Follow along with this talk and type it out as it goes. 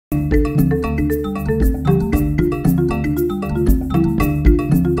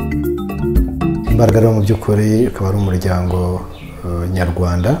Imbaraga rero mu by'ukuri ukaba ari umuryango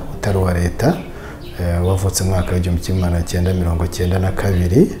nyarwanda utari uwa leta wavutse mu mwaka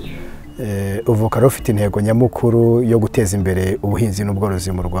w'1992. Uvuka rero ufite intego nyamukuru yo guteza imbere ubuhinzi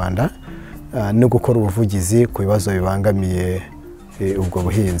n'ubworozi mu Rwanda no gukora ubuvugizi ku bibazo bibangamiye ubwo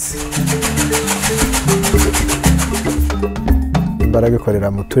buhinzi. Imbaraga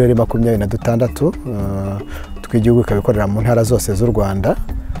ikorera mu turere 26 tw'igihugu, ikabikorera mu ntara zose z'u Rwanda.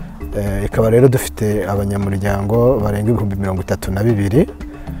 Ikaba rero dufite abanyamuryango barenga 32,000.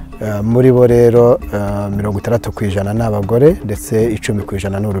 Muri bo rero 60% ni abagore ndetse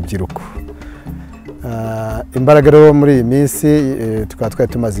 10% ni urubyiruko. Imbaraga rero muri iyi minsi twari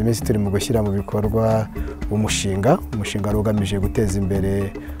tumaze iminsi turi mu gushyira mu bikorwa umushinga ugamije guteza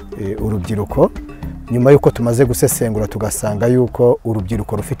imbere urubyiruko. Nyuma y'uko tumaze gusesengura tugasanga yuko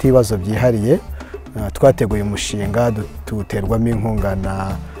urubyiruko rufite ibibazo byihariye, twateguye umushinga tuterwamo inkunga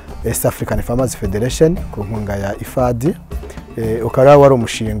na East African Farmers Federation ku nkunga ya IFAD. Ukaba wari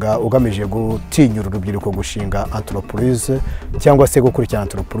umushinga ugamije gutinyura urubyiruko gushinga entreprise cyangwa se gukurikirana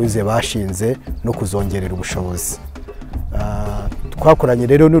entreprise bashinze no kuzongerera ubushobozi. Twakoranye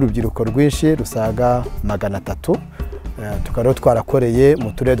rero n'urubyiruko rwinshi rusaga 300. Tukaba twarakoreye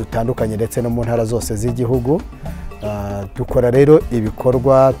mu turere dutandukanye ndetse no mu ntara zose z'igihugu. Dukora rero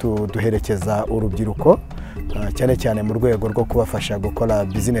ibikorwa duherekeza urubyiruko cyane cyane mu rwego rwo kubafasha gukora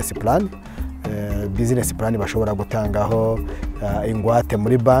business plan bashobora gutangaho ingwate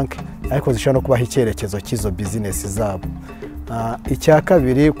muri banki, ariko zishobora no kubaha icyerekezo cy'izo business zabo. Icya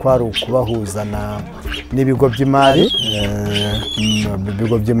kabiri kwari ukubahuza n'ibigo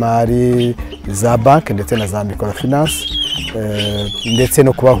by'imari za banki ndetse na za microfinance, ndetse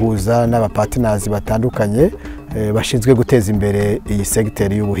no kubahuza n'abapartners batandukanye bashinzwe guteza imbere iyi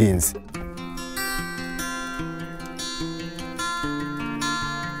segiteri y'ubuhinzi.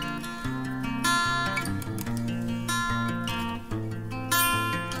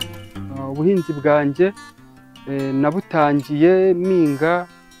 Ubuhinzi bwanjye nabutangiye minga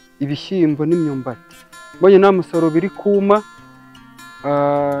ibishyimbo n'imyumbati. Mbonye nta musaruro biri kuma,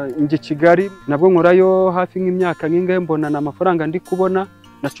 nje Kigali nabwo nkorayo hafi nk'imyaka nk'ingahe, mbona amafaranga ndi kubona.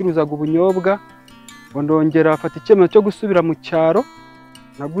 Nacuruzaga ubunyobwa, ndongera afata icyemezo cyo gusubira mu cyaro.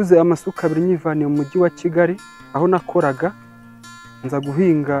 Naguze amasuka 2 nyivaniye mu mujyi wa Kigali aho nakoraga, nza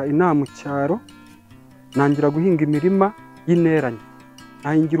guhinga inaha mu cyaro. Nangira guhinga imirima y'interanye,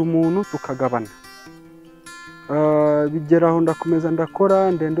 nahingira umuntu tukagabana. Bigeraho ndakomeza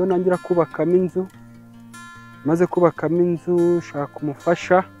ndakora ndende nangira kubakamo inzu. Maze kubakamo inzu shaka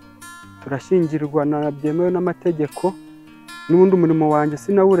umufasha, turashyingirwa na byemewe n'amategeko. N'ubundi umurimo wanjye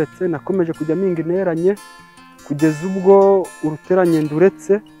sinawuretse, nakomeje kujya minga interanye kugeza ubwo uruteranye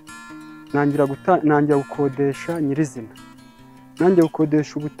nduretse. Nangira gukodesha nyirizina. Nanjye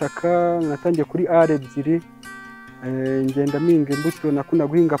gukodesha ubutaka, natangiye kuri R2. Ngenda minga imbuto, nakunda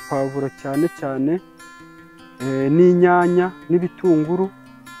guhinga pavuro cyane n'inyanya n'ibitunguru.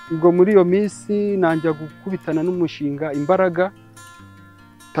 Ubwo muri iyo minsi nanjya gukubitana n'umushinga Imbaraga,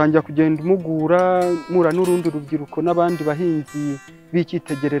 tangira kugenda mura n'urundi rubyiruko n'abandi bahinzi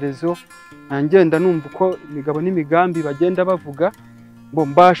b'icyitegererezo. Ngenda numva uko imigabo n'imigambi bagenda bavuga,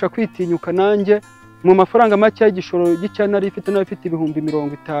 mbasha kwitinyuka nanjye mu mafaranga make y'igishoro gicana ari ifite n'abafite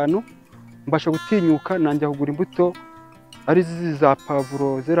 50,000. Mbasha gutinyuka nanjye kugura imbuto ari za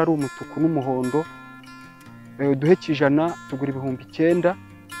pavuro zera ari umutuku n'umuhondo. Duhe kijana tugura 9,000.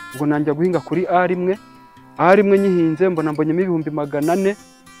 Ubwo nanjye guhinga kuri R1 nyihinze mbonyemo 400.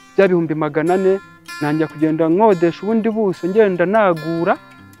 Bya 400 nanjye kugenda nkodesha ubundi buso ngenda nagura.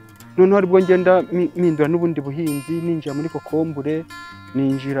 None haribwo ngenda mpindura n'ubundi buhinzi, ninjira muri kokombure,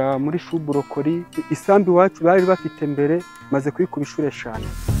 ninjira muri shuburokori. Isambi wacu bari bafite mbere maze kwikuba 5.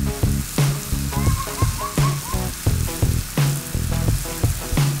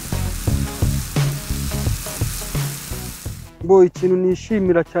 Ikintu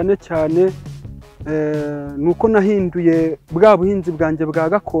nishimira cyane nuko nahinduye bwa buhinzi bwanjye bwa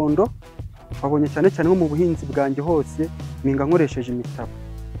gakondo. Babonye cyane nko mu buhinzi bwanjye hose minga nkoresheje imitabo.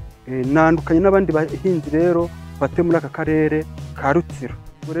 Nandukanye n'abandi bahinzi rero batuye muri aka karere ka Rutsiro.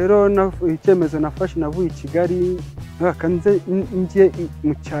 Ubwo rero icyemezo nafashe, navuye i Kigali nakanze ngiye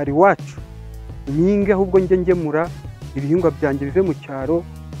mu cyari wacu minge, ahubwo ngemura ibihingwa byanjye bive mu cyaro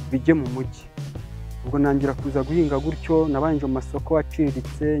bijye mu mujyi. Ubwo nangira kuza guhinga gutyo, nabanje mu masoko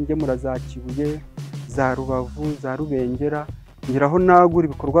aciriritse ngemura za Kibuye, za Rubavu, za Rubengera. Ngiraho nagura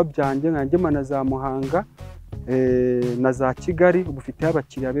ibikorwa byanjye nkangemana za Muhanga na za Kigali. Ubufite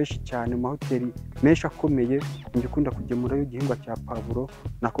abakiriya benshi cyane mu mahoteli menshi akomeye. Ngikunda kugemura igihingwa cya pavuro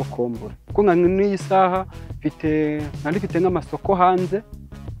na kokombure. Kuko n'iyi saha nari mfite nk'amasoko hanze.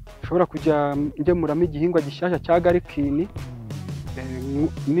 nshobora kujya ngemuramo igihingwa gishyashya cya garikini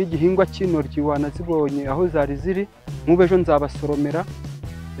n'igihingwa cy'intoryi wanazibonye aho zari ziri, nk'ubu ejo nzabasoromera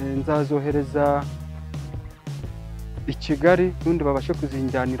nzazohereza i Kigali ubundi babashe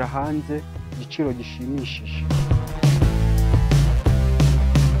kuzinjyanira hanze igiciro gishimishije.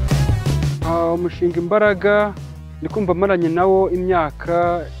 Umushinga Imbaraga ndi kumva maranye nawo imyaka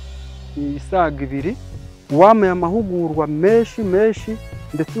isaga 2, wamaye amahugurwa menshi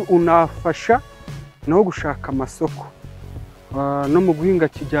ndetse unafasha no gushaka amasoko no mu guhinga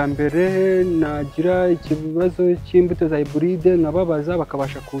kijyambere. Nagira ikibazo cy'imbuto za hybride nkababaza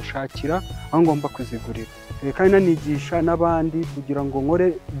bakabasha kushakira aho ngomba kuzigurira, kandi nanigisha n'abandi kugira ngo nkore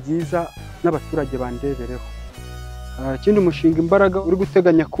byiza n'abaturage bandebereho. Ikindi umushinga Imbaraga uri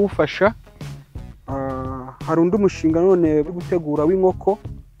guteganya kuwufasha, hari undi mushinga none uri gutegura w'inkoko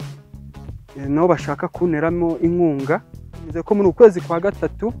nabo bashaka kuneramo inkunga. Nizeye ko muri ukwezi kwa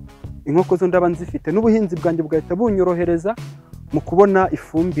 3 inkoko zo ndaba nzifite n'ubuhinzi bwanjye bugahita bunyorohereza mu kubona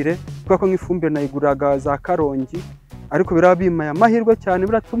ifumbire, kuko ko nk'ifumbire nayiguraga za Karongi, ariko biraba bimaye amahirwe cyane,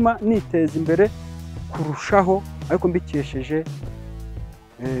 biratuma niteza imbere kurushaho, ariko mbikesheje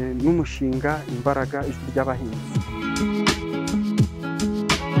n'umushinga Imbaraga ijwi ry'abahinzi.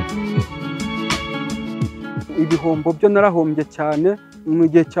 Ibihombo byo narahombye cyane mu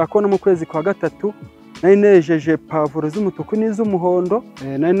gihe cya kona mu kwezi kwa 3 nari nejeje pavuro z'umutuku n'iz'umuhondo,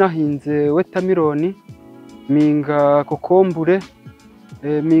 nari nahinze wetamironi, minga kokombure,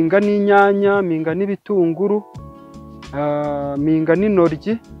 minga n'inyanya, minga n'ibitunguru, minga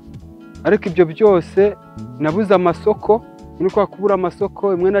n'intoryi, ariko ibyo byose nabuze amasoko. Nuko kubura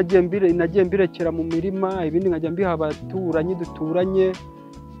amasoko, imwe nagiye mbirekera mu mirima, ibindi nkajya mbiha abaturanyi duturanye,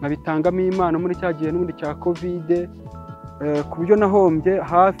 nkabitangamo impano muri cya gihe n'ubundi cya Covid, ku buryo nahombye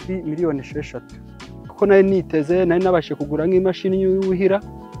hafi miliyoni 6. Kuko nari niteze, nari nabashe kugura nk'imashini yuhira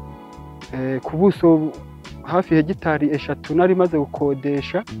ku buso hafi hegitari 3 nari maze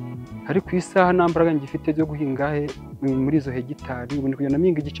gukodesha, ariko isaha nta mbaraga ngifite zo guhinga muri izo hegitari. Ubundi kugenda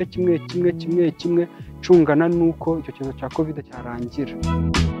mpinga igice kimwe cungana nuko icyo kibazo cya Covid cyarangira.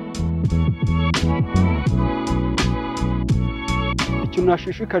 Icyo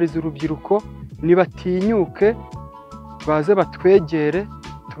nashishikariza urubyiruko, nibatinyuke baze batwegere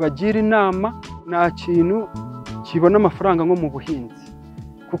tubagire inama. Nta kintu kibona amafaranga nko mu buhinzi,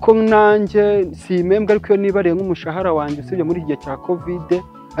 kuko nanjye simembwa, ariko iyo nibariye nk'umushahara wanjye usibye muri igihe cya Covid,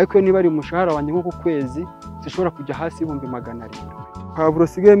 ariko iyo nibariye umushahara wanjye nko ku kwezi zishobora kujya hasi 700. Pavuro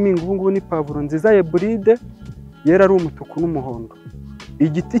sigaye minga ubu ngubu ni pavuro nziza hybride, yera ari umutuku n'umuhondo.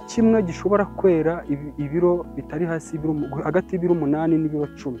 Igiti kimwe gishobora kwera ibiro bitari hasi hagati y'ibiro 8 n'ibiro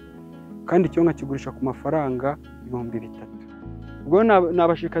 10, kandi cyo nkakigurisha ku mafaranga 3,000. Ubwo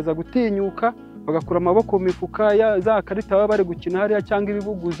nabashikaza gutinyuka bagakura amaboko mu mifuka za karita baba bari gukina hariya cyangwa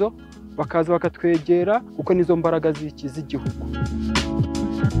ibibuguzo, bakaza bakatwegera, kuko nizo mbaraga z'igihugu.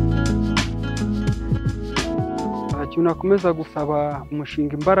 Ikintu nakomeza gusaba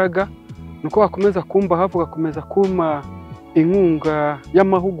umushinga Imbaraga nuko bakomeza kumba hafi, bakomeza kuma inkunga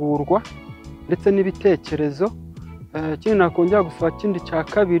y'amahugurwa ndetse n'ibitekerezo. Ikindi nakongera gusaba kindi cya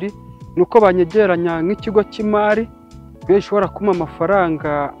kabiri nuko banyegeranya nk'ikigo cy'imari bishobora kuma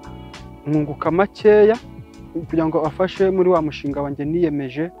amafaranga nkunguka makeya, kugira ngo afashe muri wa mushinga wanjye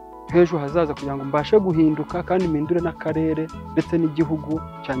niyemeje h'ejo hazaza, kugira ngo mbashe guhinduka kandi mpindure n'akarere ndetse n'igihugu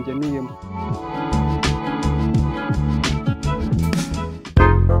cyanjye niyemo.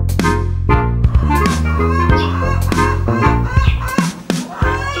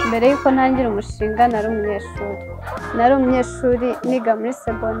 Mbere yuko ntangira umushinga nari umunyeshuri niga muri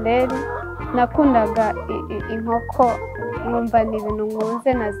segonderi. Nakundaga inkoko, nkumva ni ibintu nkunze,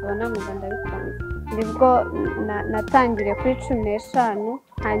 nazibona nkumva ndabikunze. Nibwo natangiriye kuri 15,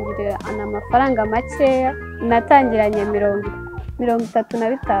 ntangirira amafaranga makeya, natangiranye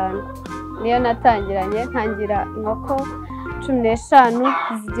 35 niyo natangiranye. Ntangira inkoko 15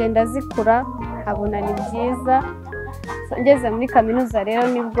 zigenda zikura, nkabona ni byiza. Ngeze muri kaminuza rero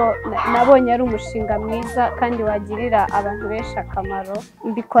nibwo nabonye ari umushinga mwiza kandi wagirira abantu benshi akamaro.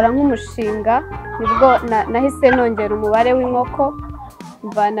 Mbikora nk'umushinga, nibwo nahise nongera umubare w'inkoko,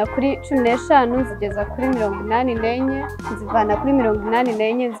 mvana kuri 15 zigeza kuri 84, zivana kuri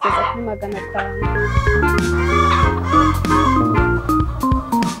 84 zigeza kuri 500.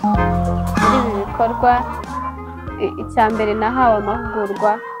 Muri ibi bikorwa, icya mbere nahawe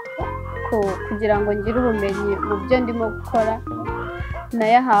amahugurwa kugira ngo ngire ubumenyi mu byo ndimo gukora,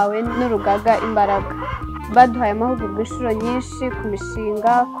 nayahawe n'urugaga Imbaraga. Baduhaye amahugurwa inshuro nyinshi ku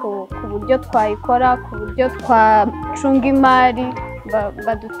mishinga, ku buryo twayikora, ku buryo twacunga imari,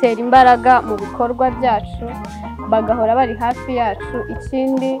 badutera imbaraga mu bikorwa byacu, bagahora bari hafi yacu.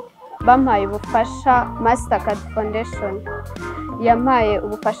 Ikindi bampaye ubufasha Mastercard Foundation yampaye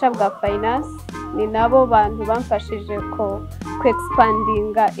ubufasha bwa finance, ni nabo bantu bamfashije ku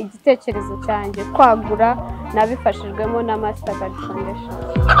expandinga igitekerezo cyanjye kwagura, nabifashijwemo na Mastercard Foundation.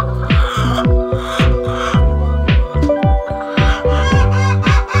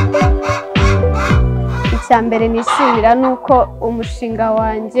 Icyambere nishimira nuko umushinga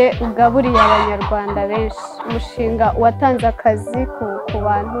wanjye ugaburiye abanyarwanda benshi, umushinga watanze akazi ku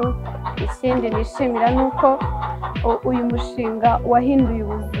bantu. Ikindi nishimira nuko uyu mushinga wahinduye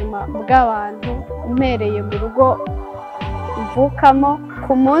ubuzima bw'abantu, mpereye mu rugo mvukamo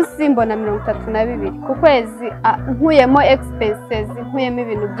ku munsi mbona 32 ku kwezi, nkuyemo expenses, nkuyemo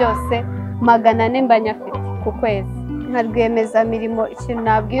ibintu byose 400 mba nyafite ku kwezi. Nka rwiyemezamirimo, ikintu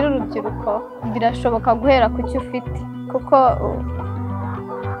nabwira urubyiruko, birashoboka guhera ku cyo ufite, kuko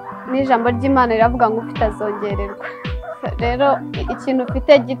n'ijambo ry'Imana riravuga ngo ufite azongererwa. Rero ikintu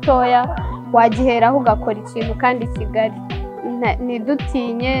ufite gitoya wagiheraho ugakora ikintu kandi kigari.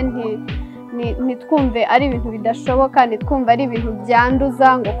 Ntidutinye, ntitwumve ari ibintu bidashoboka, ntitwumve ari ibintu byanduza,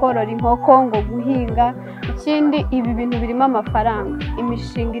 ngo korora inkoko, ngo guhinga. Ikindi, ibi bintu birimo amafaranga,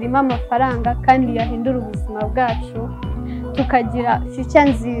 imishinga irimo amafaranga kandi yahindura ubuzima bwacu tukagira future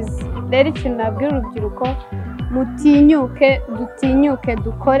nziza. Rero ikintu nabwira urubyiruko, dutinyuke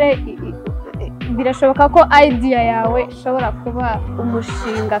dukore. Birashoboka ko idea yawe ishobora kuba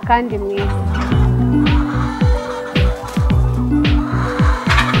umushinga kandi mwiza.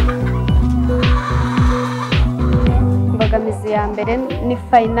 Imbogamizi ya mbere ni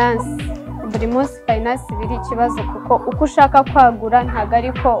finance. Buri munsi finance biri ikibazo, kuko uko ushaka kwagura ntabwo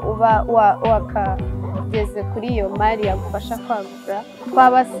ariko uba wakageze kuri iyo mari yagufasha kwagura.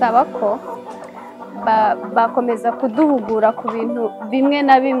 Twabasaba ko bakomeza kuduhugura ku bintu bimwe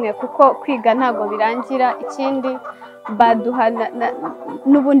na bimwe, kuko kwiga ntabwo birangira. Ikindi, baduha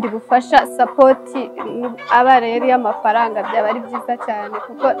n'ubundi bufasha, support, aba rero y'amafaranga byaba ari byiza cyane,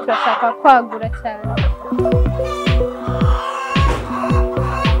 kuko turashaka kwagura cyane.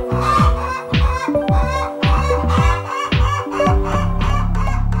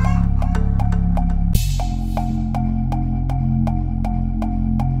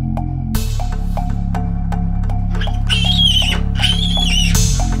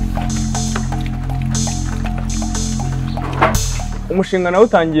 Umushinga nawe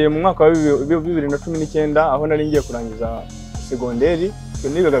utangiye mu mwaka wa 2019, aho nari ngiye kurangiza segonderi,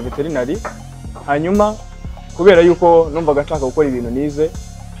 nigaga veterinary. Hanyuma kubera yuko numvaga nshaka gukora ibintu nize,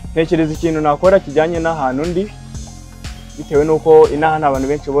 ntekereza ikintu nakora kijyanye n'ahantu ndi, bitewe nuko inaha nta bantu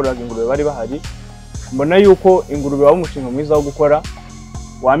benshi bororaga ingurube bari bahari. Mbona yuko ingurube waba umushinga mwiza wo gukora,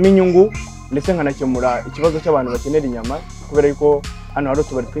 wama inyungu, ndetse nkanakemura ikibazo cy'abantu bakenera inyama, kubera yuko hano hari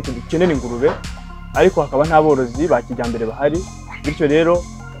utubari twinshi dukenera ingurube, ariko hakaba nta borozi ba kijyambere bahari. Bityo rero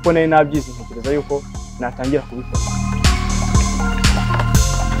kuko nari nabyize, ntekereza yuko natangira kubikora.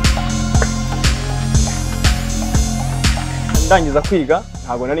 Ndangiza kwiga,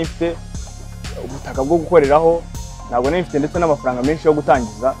 ntabwo nari mfite ubutaka bwo gukoreraho, ntabwo nari mfite ndetse n'amafaranga menshi yo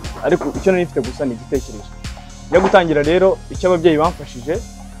gutangiza, ariko icyo nari mfite gusa ni igitekerezo. Yo gutangira rero, icyo ababyeyi bamfashije,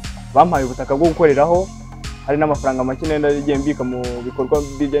 bampaye ubutaka bwo gukoreraho, hari n'amafaranga make nagiye mbika mu bikorwa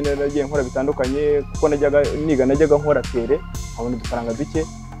nagiye nkora bitandukanye, kuko najyaga nkora tere, nkabona udufaranga duke,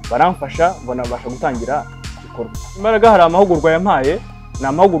 baramfasha mbona babasha gutangira igikorwa. Imbaraga hari amahugurwa yampaye, ni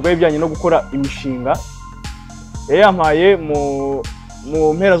amahugurwa y'ibijyanye no gukora imishinga, yampaye mu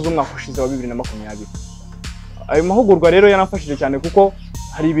mpera z'umwaka ushize wa 2020. Ayo mahugurwa rero yanamfashije cyane, kuko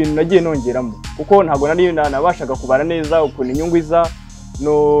hari ibintu nagiye nongeramo, kuko ntabwo nari nabashaga kubara neza ukuntu inyungu iza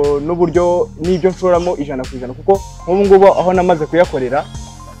n'uburyo n'ibyo nshoramo 100%, kuko nk'ubu ngubu aho namaze kuyakorera,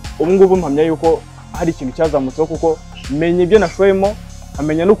 ubu ngubu mpamya yuko hari ikintu cyazamutseho, kuko menye ibyo nashoyemo,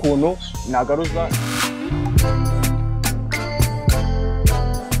 amenya n'ukuntu nagaruza.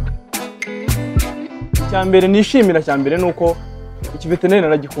 Icyambere nishimira cyambere nuko ikiveterineri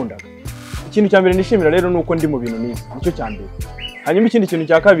naragikundaga. Ikintu cyambere nishimira rero nuko ndi mu bintu nize, nicyo cyambere. Hanyuma ikindi kintu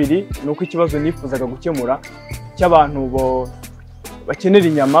cya kabiri nuko ikibazo nifuzaga gukemura cy'abantu bakenera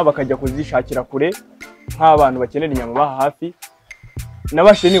inyama bakajya kuzishakira kure, nk'abantu bakenera inyama baha hafi.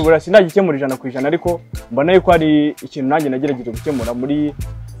 Nabashije nibura sinagikemura 100%, ariko mbona yuko hari ikintu nanjye nagerageje gukemura muri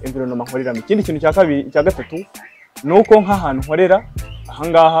environment nkoreramo. Ikindi kintu cya kabiri, cya gatatu, nuko nk'ahantu nkorera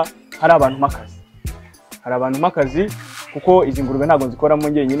ahangaha hari abantu makazi. Hari abantu makazi, kuko izi ngurube ntabwo nzikoramo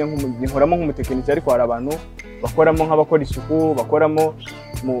njyenyine, nkoramo nk'umutekinisiye, ariko hari abantu bakoramo nk'abakora isuku, bakoramo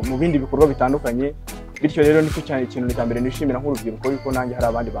mu bindi bikorwa bitandukanye. Bityo rero nicyo cyane ikintu cya mbere nishimira nk'urubyiruko, yuko nanjye hari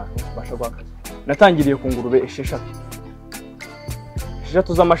abandi bantu basha kwakaza. Natangiriye ku ngurube 6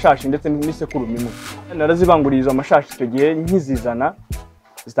 z'amashashi ndetse n'isekurume imwe. Narazibanguriye izo amashashi icyo gihe nkizizana,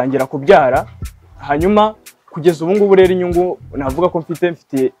 zitangira kubyara, hanyuma kugeza ubu ngubu rero inyungu navuga ko mfite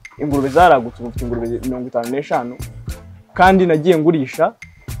ingurube zaragutse, mfite ingurube 55 kandi nagiye ngurisha,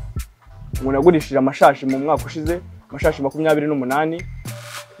 nagurishije amashashi mu mwaka ushize, amashashi 28,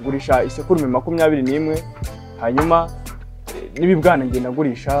 ngurisha isekurume 21, hanyuma n'ibibwana ngenda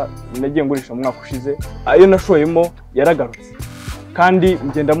nagiye ngurisha mu mwaka ushize, ayo nashoyemo yaragarutse kandi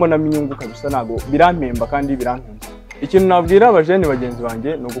ngenda mbonamo inyungu kabisa, ntago birampemba kandi birantunze. Ikintu nabwira abajene bagenzi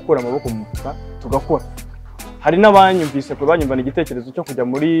banjye ni ugukura amaboko mu mufuka tugakora. Hari n'abanyumvise ko banyumvana igitekerezo cyo kujya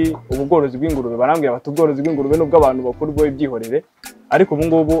muri ubworozi bw'ingurube, barambwira bati ubworozi bw'ingurube nubwo abantu bakuru bwo ibyihorere, ariko ubu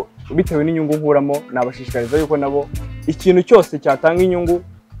ngubu bitewe n'inyungu nkuramo nabashishikariza yuko nabo ikintu cyose cyatanga inyungu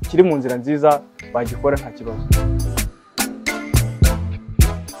kiri mu nzira nziza bagikora nta kibazo.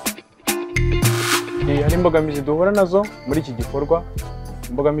 Hari imbogamizi duhura nazo muri iki gikorwa.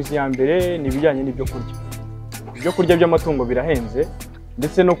 Imbogamizi ya mbere ni ibijyanye n'ibyo kurya. Ibyo kurya by'amatungo birahenze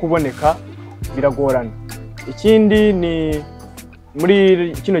ndetse no kuboneka biragorana. Ikindi ni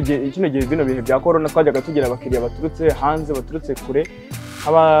muri kino gihe bino bihe bya corona twajyaga tugira abakiriya baturutse hanze, baturutse kure,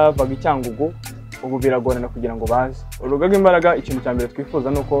 abavaga icyangugu, ubu biragorana kugira ngo baze. Urugaga Imbaraga ikintu cya mbere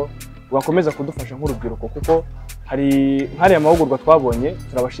twifuza nuko rwakomeza kudufasha nk'urubyiruko, kuko hari amahugurwa twabonye,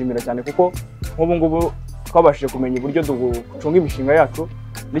 turabashimira cyane kuko nk'ubu ngubu twabashije kumenya uburyo ducunga imishinga yacu.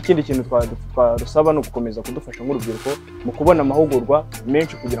 N'ikindi kintu twarusaba ni ugukomeza kudufasha nk'urubyiruko mu kubona amahugurwa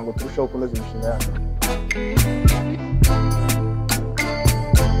menshi kugira ngo turusheho kunoza imishinga yacu.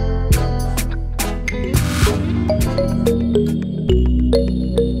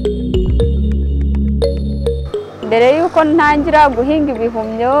 Mbere yuko ntangira guhinga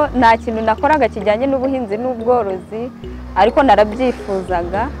ibihumyo nta kintu nakoraga kijyanye n'ubuhinzi n'ubworozi, ariko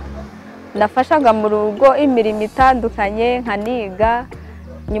narabyifuzaga. Nafashaga mu rugo imirimo itandukanye nkaniga.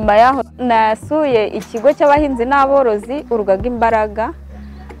 Nyuma yaho nasuye ikigo cy'abahinzi n'aborozi Urugaga Imbaraga,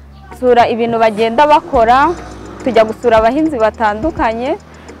 sura ibintu bagenda bakora, tujya gusura abahinzi batandukanye,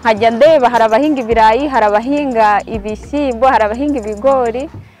 nkajya ndeba hari abahinga ibirayi, hari abahinga ibishyimbo, hari abahinga ibigori.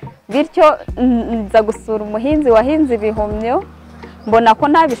 Bityo nza gusura umuhinzi wahinze ibihumyo, mbona ko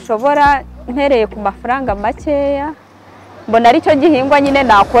nabishobora mpereye ku mafaranga makeya, mbona ari cyo gihingwa nyine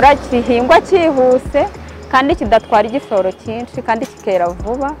nakora gihingwa cyihuse kandi kidatwara igishoro cyinshi kandi kikera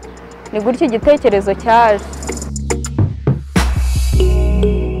vuba. Ni gutyo igitekerezo cyaje.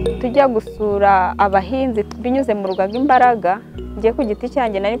 Tujya gusura abahinzi binyuze mu Rugaga Imbaraga, ngiye ku giti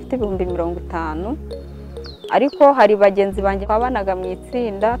cyanjye nari mfite 50, ariko hari bagenzi banjye twabanaga mu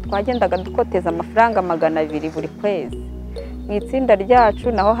itsinda, twagendaga dukoteza amafaranga 200 buri kwezi. Mu itsinda ryacu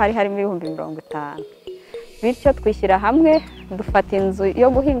naho hari harimo 50. Bityo twishyira hamwe dufata inzu yo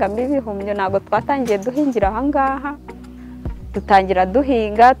guhingamo ibihumyo. Ntabwo twatangiye duhingira aha ngaha, dutangira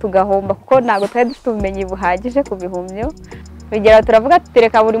duhinga tugahomba kuko ntabwo twari dufite ubumenyi buhagije ku bihumyo. Bigera turavuga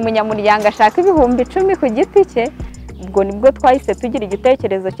tutereka buri munyamuryango ashaka 10,000 ku giti cye. Ubwo nibwo twahise tugira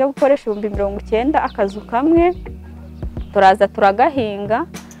igitekerezo cyo gukoresha 90,000 akazu kamwe, turaza turagahinga,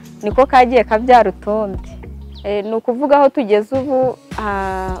 niko kagiye kabyara utundi. Ni ukuvuga aho tugeze ubu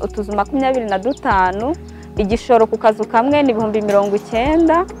utuzu 25, igishoro ku kazu kamwe ni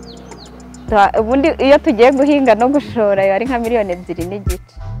 90,000. Ubundi iyo tugiye guhinga no gushora ari nka 2 miliyoni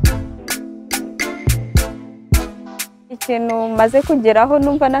n'igice. Ikintu maze kugeraho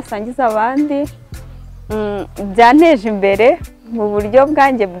numva nasangiza abandi, byanteje imbere mu buryo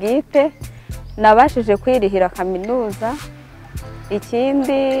bwanjye bwite. Nabashije kwirihira kaminuza.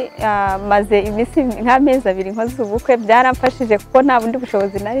 Ikindi maze iminsi nk'amezi 2 nkoze ubukwe, byaramfashije kuko nta bundi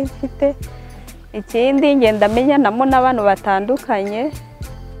bushobozi nari mfite. Ikindi ngenda menyana n'abantu batandukanye,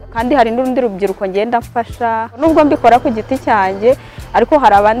 kandi hari n'urundi rubyiruko ngenda mfasha. Nubwo mbikora ku giti cyanjye, ariko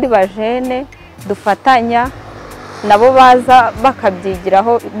hari abandi bajene dufatanya nabo baza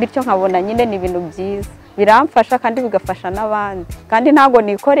bakabyigiraho, bityo nkabona nyine ni ibintu byiza, biramfasha kandi bigafasha n'abandi. Kandi ntago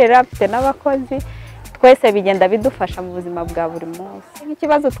nikorera, mfite n'abakozi, twese bigenda bidufasha mu buzima bwa buri munsi.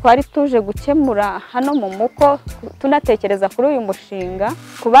 Nk'ikibazo twari tuje gukemura hano mu muko, tunatekereza kuri uyu mushinga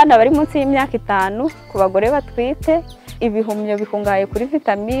ku bana bari munsi y'imyaka 5, ku bagore batwite. Ibihumyo bikungahaye kuri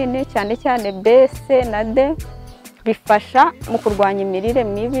vitamine cyane cyane B, C na D, bifasha mu kurwanya imirire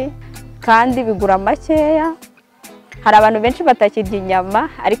mibi kandi bigura makeya. Hari abantu benshi batakirya inyama,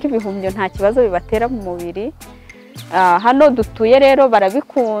 ariko ibihumyo nta kibazo bibatera mu mubiri. Hano dutuye rero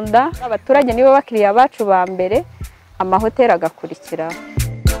barabikunda, abaturage nibo bakiriya bacu ba mbere, amahoteli agakurikiraho.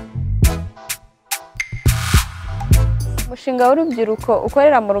 Umushinga w'urubyiruko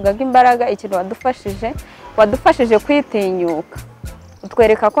ukorera mu Rugaga Imbaraga, ikintu wadufashije kwitinyuka.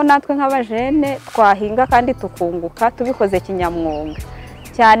 Utwereka ko natwe nk'abajene twahinga kandi tukunguka tubikoze kinyamwuga.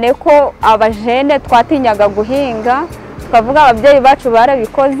 Cyane ko abajene twatinyaga guhinga, tukavuga ababyeyi bacu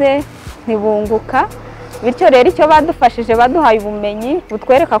barabikoze ntibunguka, bityo rero icyo badufashije baduhaye ubumenyi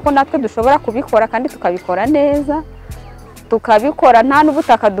butwereka ko natwe dushobora kubikora kandi tukabikora neza, tukabikora nta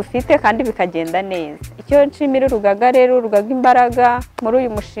n'ubutaka dufite kandi bikagenda neza. Icyo nshimira urugaga rero, urugaga Imbaraga muri uyu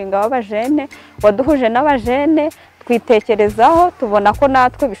mushinga w'abajene waduhuje n'abajene, twitekerezaho tubona ko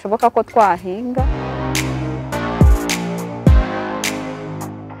natwe bishoboka ko twahinga.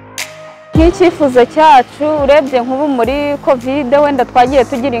 Nk'icyifuzo cyacu, urebye nk'ubu muri Covid wenda twagiye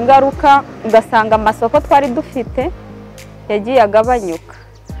tugira ingaruka, ugasanga amasoko twari dufite yagiye agabanyuka.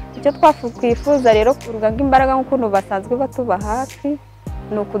 Icyo twifuza rero ku rugaga Imbaraga nk'ukuntu basanzwe batuba hafi,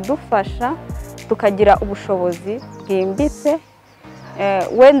 ni ukudufasha tukagira ubushobozi bwimbitse,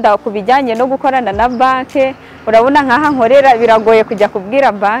 wenda ku bijyanye no gukorana na banki. Urabona nk'aha nkorera biragoye kujya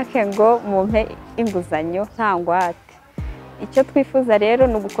kubwira banki ngo mumpe inguzanyo nta ngwate. Icyo twifuza rero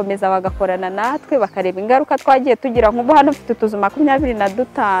ni ugukomeza bagakorana natwe, bakareba ingaruka twagiye tugira. Nk'ubu hano mfite utuzu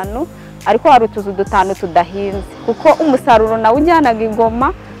 25, ariko hari utuzu 5 tudahinze kuko umusaruro nawe ujyanaga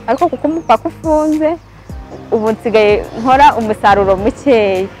ingoma, ariko kuko umupaka ufunze ubu nsigaye nkora umusaruro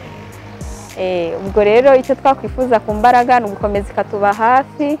mukeya. Ubwo rero icyo twakwifuza ku Mbaraga ni ugukomeza ikatuba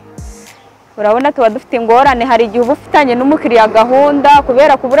hafi. Urabona tuba dufite ingorane, hari igihe uba ufitanye n'umukiriya gahunda,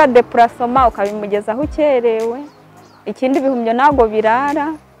 kubera kubura deplacement ukabimugezaho ukerewe. Ikindi ibihumyo ntabwo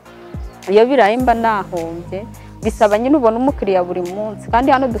birara, iyo biraye mba nahombye. Bisaba nyine ubona umukiriya buri munsi,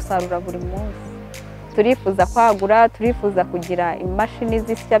 kandi hano dusarura buri munsi. Turifuza kwagura, turifuza kugira imashini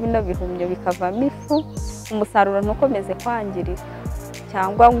zisya bino bihumyo bikavamo ifu, umusaruro ntukomeze kwangirika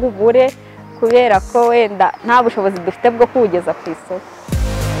cyangwa ngo ubure, kubera ko wenda nta bushobozi dufite bwo kuwugeza ku isoko.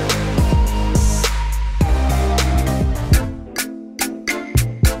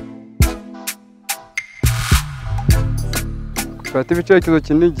 Koperative Icyerekezo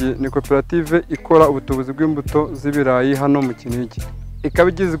Kinigi ni koperative ikora ubutubuzi bw'imbuto z'ibirayi hano mu Kinigi. Ikaba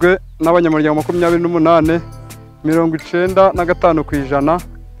igizwe n'abanyamuryango 28, 95%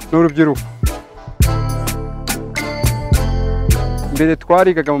 n'urubyiruko. Mbere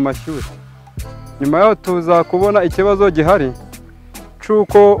twarigaga mu mashuri, nyuma yaho tuza kubona ikibazo gihari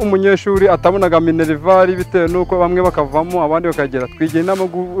cy'uko umunyeshuri atabonaga minervari, bitewe n'uko bamwe bakavamo abandi bakagera. Twigira inama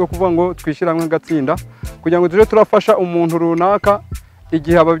yo kuvuga ngo twishyira hamwe gatsinda kugira ngo tuje turafasha umuntu runaka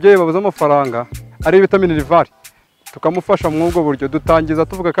igihe ababyeyi babuze amafaranga ari bita minervari, tukamufasha mu ubwo buryo. Dutangiza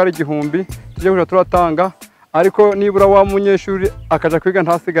tuvuga ko ari 1000 tujye kuja turatanga, ariko nibura wa munyeshuri akaja kwiga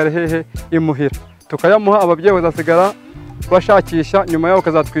ntasigare hehe imuhira, tukayamuha. Ababyeyi bazasigara bashakisha, nyuma yaho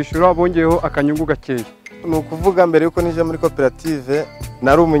kazatwishyura bongeyeho akanyungu gakeya. Ni ukuvuga mbere yuko nije muri koperative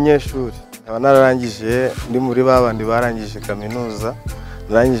nari umunyeshuri, aba nararangije ndi muri babandi barangije kaminuza,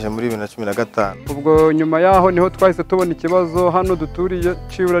 narangije muri 2015. Ubwo nyuma yaho niho twahise tubona ikibazo hano duturiye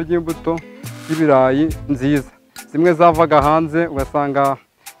cy'ibura ry'imbuto y'ibirayi nziza. Zimwe zavaga hanze ugasanga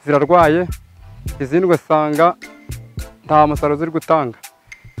zirarwaye, izindi ugasanga nta musaruro ziri gutanga.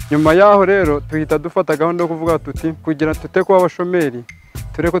 Nyuma yaho rero tuhita dufata gahunda yo kuvuga tuti kugira tute kuba abashomeri,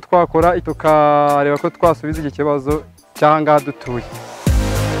 tureko twakora tukareba ko twasubiza iki kibazo cyangwa dutuye.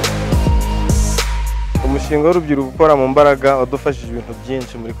 Umushinga w'urubyiruko ukora mu Mbaraga wadufashije ibintu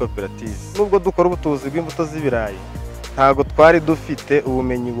byinshi muri koperative. Nubwo dukora ubutubuzi bw'imbuto z'ibirayi, ntago twari dufite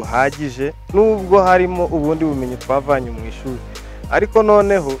ubumenyi buhagije, nubwo harimo ubundi bumenyi twavanye mu ishuri, ariko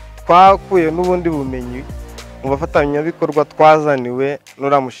noneho twakuye n'ubundi bumenyi mu bafatanyabikorwa twazaniwe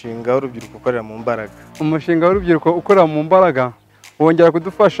n'uriya mushinga w'urubyiruko ukorera mu Mbaraga. Umushinga w'urubyiruko ukorera mu Mbaraga wongera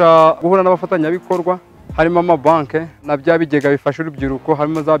kudufasha guhura n'abafatanyabikorwa, harimo amabanki na bya bigega bifasha urubyiruko,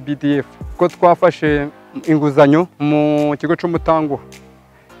 harimo za BDF. Ko twafashe inguzanyo mu kigo cy'umutanguha,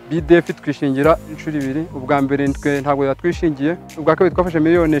 BDF twishingira inshuro 2. Ubwa mbere ntabwo yatwishingiye, ubwa kabiri twafashe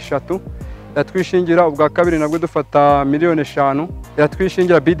miliyoni 3 yatwishingira, ubwa kabiri nabwo dufata miliyoni 5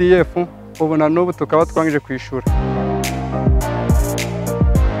 yatwishingira BDF. Ubu na n'ubu tukaba twangije kwishura.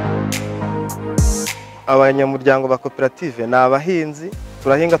 Abanyamuryango ba koperative ni abahinzi,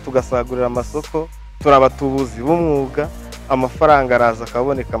 turahinga tugasagurira amasoko, turabatubuzi b'umwuga, amafaranga araza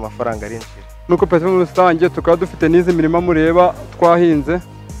akaboneka, amafaranga arinjira. Nuko koperative muri rusange tukaba dufite n'izi mirima mureba twahinze,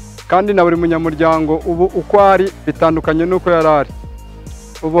 kandi na buri munyamuryango ubu uko ari bitandukanye n'uko yarari.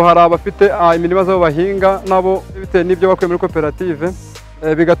 Ubu hari abafite imirima zabo bahinga nabo bitewe n'ibyo bakuye muri koperative,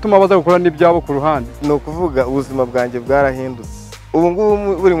 bigatuma baza gukora n'ibyabo ku ruhande. Ni ukuvuga ubuzima bwanjye bwarahindutse. Ubu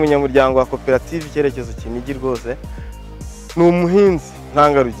ngubu buri munyamuryango wa koperative Icyerekezo Kinigi rwose ni umuhinzi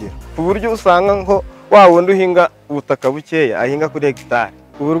ntangarugero, ku buryo usanga nko wa wundi uhinga ubutaka bukeya ahinga kuri hegitari.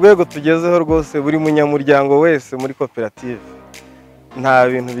 Ubu rwego tugezeho rwose, buri munyamuryango wese muri koperative nta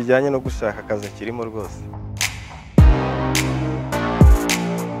bintu bijyanye no gushaka akazi kirimo rwose.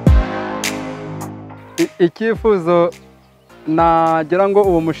 Icyifuzo nagira ngo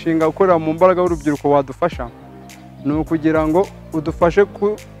uwo mushinga ukorera mu mbaraga w'urubyiruko wadufasha ni ukugira ngo udufashe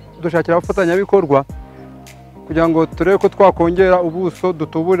kudushakira abafatanyabikorwa kugira ngo turebe ko twakongera ubuso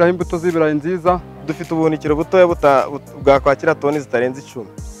dutuburiraho imbuto z'ibirayi nziza. Dufite ubuhunikiro butoya bwakwakira toni zitarenze 10.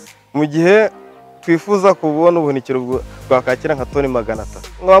 Mu gihe twifuza kubona ubuhunikiro bwakwakira nka toni 300.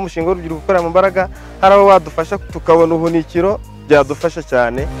 Nk'aho mushinga w'urubyiruko ukorera mu mbaraga hari aho wadufasha tukabona ubuhunikiro byadufasha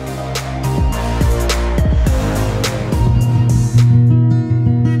cyane.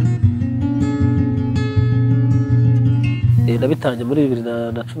 Nabitangiye muri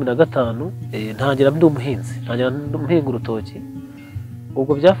 2015 ntangira ndi umuhinzi, ntangira mpinga urutoki.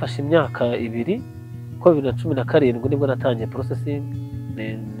 Ubwo byafashe imyaka 2 ko 2017 nibwo natangiye processing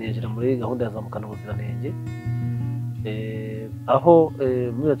ninjira muri gahunda ya zamukana ubuziranenge. Aho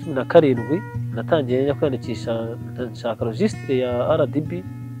muri 2017 natangiye kwandikisha nshaka registre ya RDB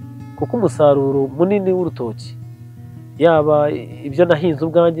kuko umusaruro munini w'urutoki yaba ibyo nahinze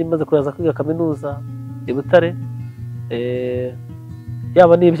ubwanjye maze kuraza kwiga kaminuza i Butare,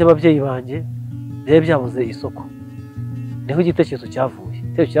 yaba n'ibyo ababyeyi banjye byari byabuze isoko. Niho igitekerezo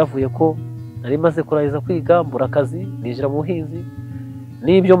cyavuye ko nari maze kurangiza kwiga mbura akazi ninjira mu buhinzi,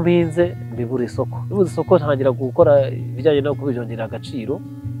 n'ibyo mpinze mbibura isoko. Bibuze isoko ntangira gukora ibijyanye no kubijongerera agaciro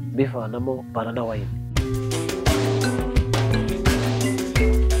bivanamo banana wine.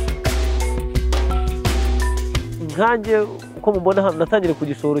 Nkanjye uko mubona natangire ku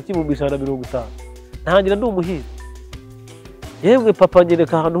gishoro cy'ibihumbi 150, ntangira ndi umuhinzi. Yemwe papa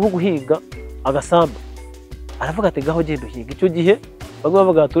nyereka ahantu ho guhinga agasamba, aravuga ati ngaho genda uhinga. Icyo gihe bamwe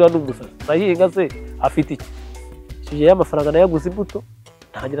bavuga turiya n'umusazi, ahinga se afite iki? Icyo gihe y'amafaranga nayaguze imbuto,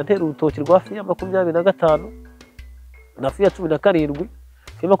 ntangira ntera urutoki rwa fiya 25 na fiya 17.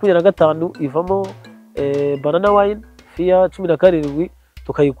 Fiya 25 ivamo banana wine, fiya 17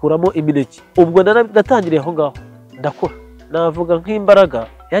 tukayikuramo imineke. Ubwo natangiriye aho ngaho ndakora. Navuga nk'imbaraga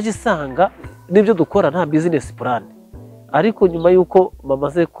yaje isanga n'ibyo dukora nta business plan, ariko nyuma yuko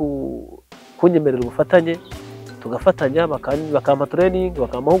bamaze kunyemerera ubufatanye tugafatanya bakama training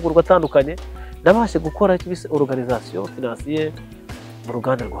bakamahugurwa atandukanye, nabashe gukora kibise organisation financière mu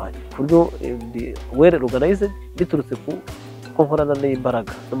ruganda rwanjye kuryo well organized biturutse ku nkorana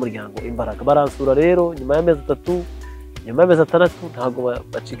n'Imbaraga n'umuryango Imbaraga. Baransura rero nyuma y'amezi 3, nyuma y'amezi 6 ntago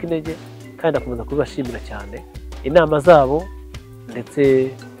bacika intege, kandi akomeza kubashimira cyane inama zabo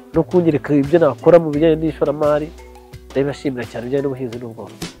ndetse no kunyereka ibyo nakora mu bijyanye n'ishoramari. Ndabashimira cyane bijyanye n'ubuhinzi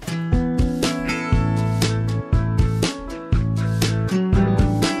n'ubworozi.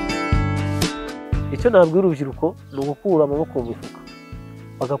 Icyo nabwira urubyiruko ni ugukura amaboko mu mifuka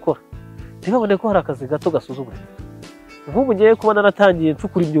bagakora, ntibabone ko hari akazi gato gasuzugura. Nk'ubu ngiye kuba naratangiye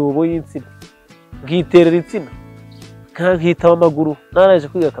ncukura imyobo y'insina, nkiterera insina, nkitaba amaguru, naraje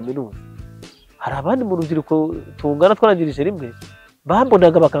kwiga kaminuza. Hari abandi mu rubyiruko tungana twarangirije rimwe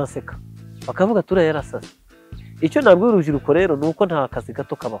bambonaga bakanseka bakavuga turiya yarasaze. Icyo nabwira urubyiruko rero ni uko nta kazi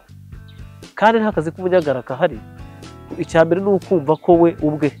gato kabaho, kandi nta kazi k'umunyagara kahari. Icya mbere ni ukumva ko we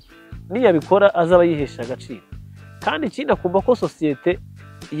ubwe niyabikora azaba yihesha agaciro, kandi ikindi akumva ko sosiyete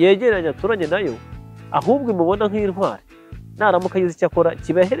yegeranye aturanye nayo ahubwo imubona nk'intwari. Naramuka yize icyo akora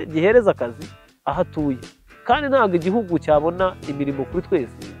gihereza akazi aho atuye, kandi ntabwo igihugu cyabona imirimo kuri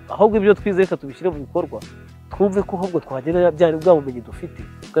twese, ahubwo ibyo twize reka tubishyire mu bikorwa, twumve ko ahubwo twagenda byari bwa bumenyi dufite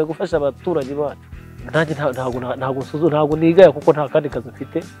bwa gufasha abaturanyi bacu. Nanjye ntabwo nigaya kuko nta kandi kazi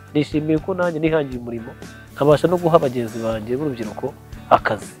mfite. Nishimiye ko nanjye nihangiye umurimo nkabasha no guha bagenzi banjye b'urubyiruko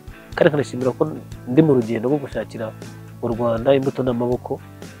akazi, kandi nkanashimira ko ndi mu rugendo rwo gushakira u Rwanda imbuto n'amaboko,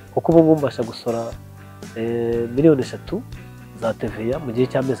 kuko ubu ngubu mbasha gusora miliyoni 3 za TVA mu gihe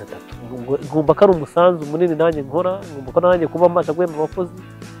cy'amezi 3. Ngomba ko ari umusanzu munini nanjye nkora, ngomba ko nanjye kuba mbasha guhemba abakozi,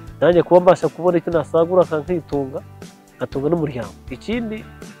 nanjye kuba mbasha kubona icyo nasagura nkitunga ngatunga n'umuryango. Ikindi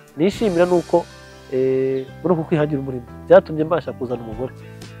nishimira nuko muri uku kwihangira umurimo byatumye mbasha kuzana umugore.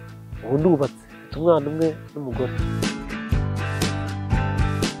 Ubu ndubatse, mfite umwana umwe n'umugore.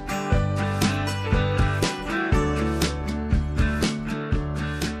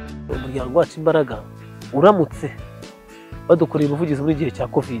 Umuryango wacu Imbaraga uramutse badukoreye ubuvugizi muri gihe cya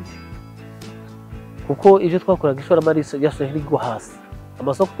Covid, kuko ibyo twakoraga ishoramari yasohoye n'igwa hasi,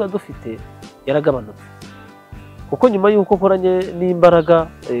 amasoko twari dufite yaragabanutse. Kuko nyuma y'uko nkoranye n'Imbaraga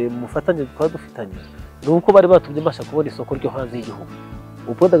mufatanye twari dufitanye, nuko bari batumye mbasha kubona isoko ryo hanze y'igihugu.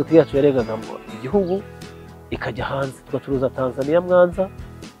 Ubu product yacu yarengaga mu igihugu ikajya hanze, tugacuruza Tanzania Mwanza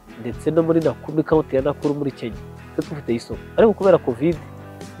ndetse no muri Nakuru county ya Nakuru muri Kenya, twe dufite isoko. Ariko kubera Covid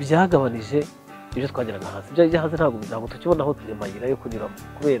byagabanije ibyo twageraga hanze. Ibyo hanze ntabwo tukibona aho tugemayira yo kunyuramo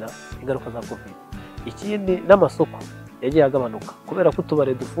kubera ingaruka za Covid. Ikindi n'amasoko yagiye agabanuka kubera ko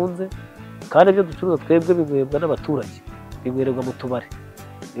utubare dufunze, kandi ibyo ducuruza twebwe bigwebwa n'abaturage. binywererwa mu tubari,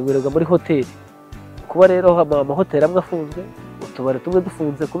 binywererwa muri hoteli. Kuba rero amahoteli amwe afunzwe, utubari tumwe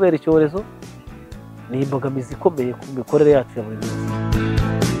dufunze kubera icyorezo, ni imbogamizi ikomeye ku mikorere yacu ya buri munsi.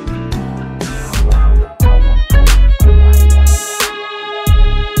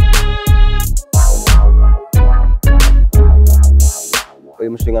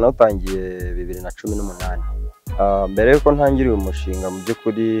 Uyu mushinga nawutangiye 2018. Mbere yuko ntangiriye umushinga mu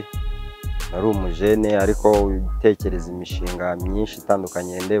by'ukuri nari umujene ariko utekereza imishinga myinshi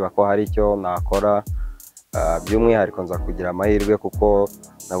itandukanye ndeba ko hari icyo nakora, by'umwihariko nza kugira amahirwe kuko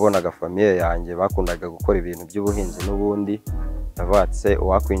nabonaga famiye yanjye bakundaga gukora ibintu by'ubuhinzi n'ubundi, navatse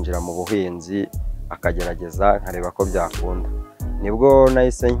uwakwinjira mu buhinzi akagerageza nkareba ko byakunda. Nibwo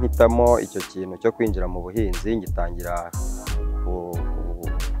nahise mpitamo icyo kintu cyo kwinjira mu buhinzi, ngitangira ku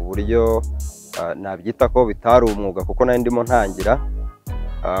buryo nabyita ko bitari umwuga kuko nari ndimo ntangira.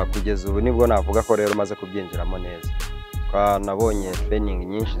 Kugeza ubu nibwo navuga ko rero maze kubyinjiramo neza. Nabonye training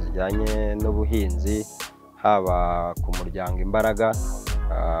nyinshi zijyanye n'ubuhinzi, haba ku muryango Imbaraga,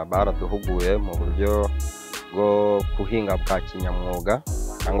 baraduhuguye mu buryo bwo guhinga bwa kinyamwuga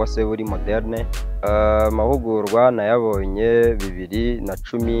cyangwa se buri moderne. Amahugurwa nayabonye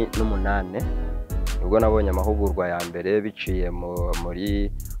 2018, nibwo nabonye amahugurwa ya mbere biciye mu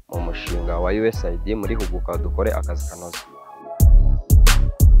mushinga wa USAID muri Huguka Dukore Akazi Kanoze.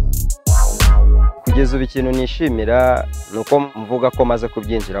 Kugeza ubu ikintu nishimira nuko mvuga ko maze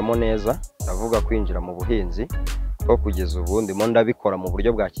kubyinjiramo neza, ndavuga kwinjira mu buhinzi ko kugeza ubu ndimo ndabikora mu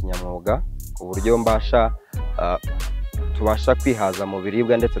buryo bwa kinyamwuga, ku buryo tubasha kwihaza mu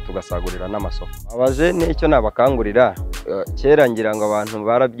biribwa ndetse tugasagurira n'amasoko. Abajene icyo nabakangurira, kera ngira ngo abantu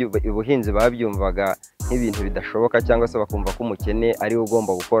ubuhinzi babyumvaga nk'ibintu bidashoboka cyangwa se bakumva ko umukene ari we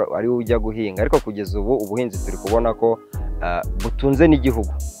ugomba gukora, ari we ujya guhinga, ariko kugeza ubu ubuhinzi turi kubona ko butunze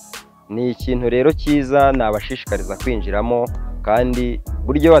n'igihugu. Ni ikintu rero cyiza nabashishikariza kwinjiramo, kandi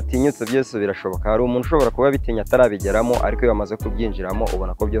buryo watinyutse byose birashoboka. Hari umuntu ushobora kuba bitinya atarabigeramo, ariko iyo bamaze kubyinjiramo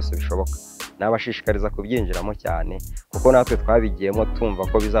ubona ko byose bishoboka. Nabashishikariza kubyinjiramo cyane kuko natwe twabigiyemo tumva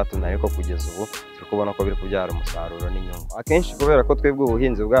ko bizatunara, ariko kugeza ubu turi kubona ko biri kubyara umusaruro n'inyungu. Akenshi kubera ko twebwe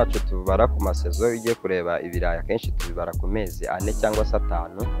ubuhinzi bwacu tubara ku masezo, iyo ugiye kureba ibirayi akenshi tubibara ku mezi 4 cyangwa se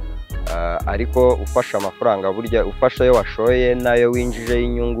 5, ariko ufasha amafaranga burya ufasha yo washoye nayo winjije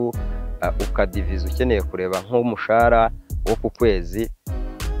y'inyungu, ukadiviza ukeneye kureba nk'umushahara wo ku kwezi,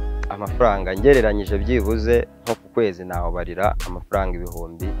 amafaranga ngereranyije byibuze nko ku kwezi naho barira amafaranga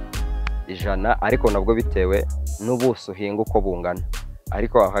 100,000, ariko nabwo bitewe n'ubuso uhinga uko bungana.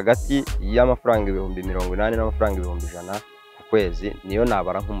 Ariko hagati y'amafaranga 80,000 n'amafaranga 100,000 ku kwezi niyo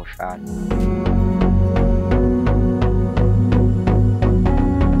nabara nk'umushahara.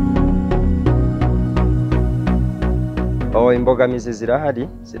 Imbogamizi zirahari,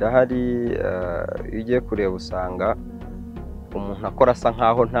 iyo ugiye kureba usanga umuntu akora asa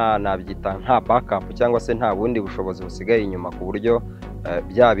nkaho nabyita nta backup cyangwa se nta bundi bushobozi busigaye inyuma, ku buryo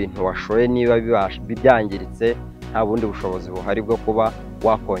bya bintu washoye niba byangiritse nta bundi bushobozi buhari bwo kuba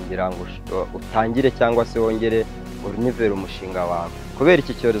wakongera ngo utangire cyangwa se wongere urinivere umushinga wawe. Kubera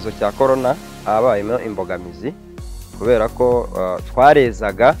iki cyorezo cya corona habayemo imbogamizi, kubera ko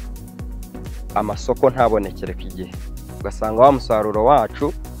twarezaga amasoko ntabonekere ku gihe, ugasanga wa musaruro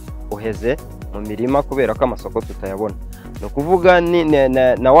wacu uheze mu mirima kubera ko amasoko tutayabona. Ni ukuvuga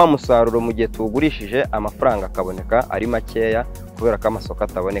na wa musaruro mu gihe tuwugurishije amafaranga akaboneka ari makeya kubera ko amasoko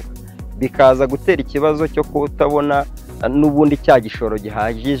ataboneka, bikaza gutera ikibazo cyo kutabona n'ubundi cya gishoro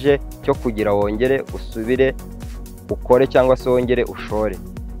gihagije cyo kugira wongere usubire ukore cyangwa se wongere ushore.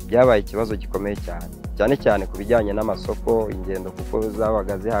 Byabaye ikibazo gikomeye cyane cyane ku bijyanye n'amasoko, ingendo kuko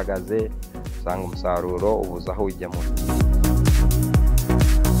zabaga zihagaze, usanga umusaruro ubuza aho ugemura.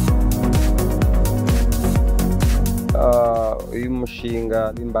 Uyu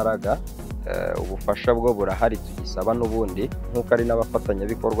mushinga w'imbaraga, ubufasha bwo burahari tugisaba n'ubundi, nk'uko ari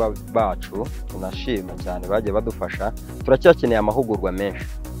n'abafatanyabikorwa bacu tunashima cyane bagiye badufasha. Turacyakeneye amahugurwa menshi,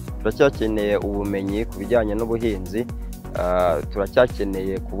 turacyakeneye ubumenyi ku bijyanye n'ubuhinzi,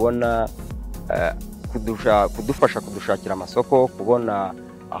 turacyakeneye kubona kudufasha kudushakira amasoko, kubona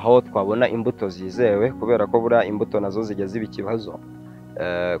aho twabona imbuto zizewe, kubera ko buriya imbuto nazo zijya ziba ikibazo.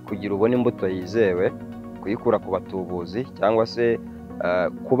 Kugira ubone imbuto yizewe, kuyikura ku batubuzi cyangwa se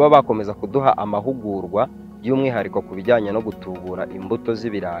kuba bakomeza kuduha amahugurwa by'umwihariko ku bijyanye no gutubura imbuto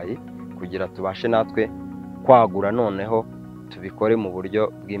z'ibirayi, kugira tubashe natwe kwagura noneho tubikore mu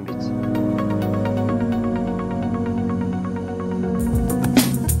buryo bwimbitse.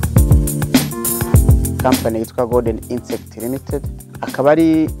 Company yitwa Golden Insect Limited, akaba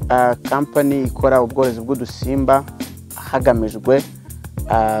ari company ikora ubworozi bw'udusimba hagamijwe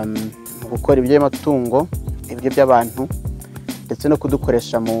mu gukora ibyo by'amatungo, ibyo by'abantu ndetse no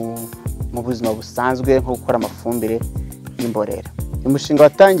kudukoresha mu buzima busanzwe nko gukora amafumbire y'imborera. Umushinga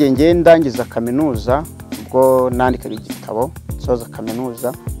watangiye ngiye ndangiza kaminuza ubwo nandikaga igitabo nsoza kaminuza,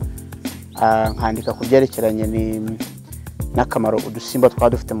 nkandika ku byerekeranye n'akamaro udusimba twaba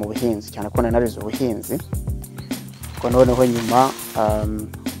dufite mu buhinzi, cyane ko narize ubuhinzi. Ko noneho nyuma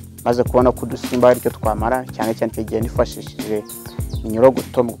maze kubona ko udusimba aricyo twamara, cyane cyane igihe nifashishije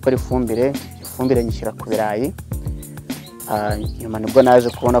inyorogoto mu gukora ifumbire nyishyira ku birayi. Nyuma nibwo naje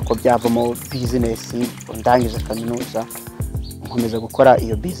kubona ko byavamo bizinesi, ndangije kaminuza nkomeza gukora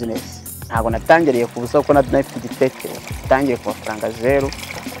iyo bizinesi. Ntabwo natangiriye ku busa kuko nafite igitekerezo, natangiye ku mafaranga zero,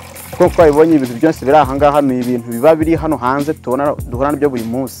 kuko ibonye ibintu byose biri aha ngaha ni ibintu biba biri hano hanze duhura nabyo buri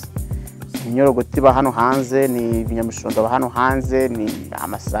munsi. Inyorogoto iba hano hanze, ni ibinyamushonga biba hano hanze, ni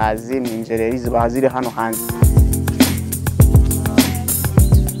amasazi, ni injereri ziba ziri hano hanze.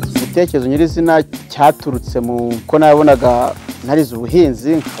 Igitekerezo nyirizina cyaturutse mu ko nabonaga narize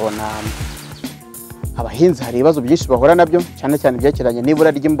ubuhinzi, nkabona abahinzi hari ibibazo byinshi bahura nabyo, cyane cyane ibyerekeranye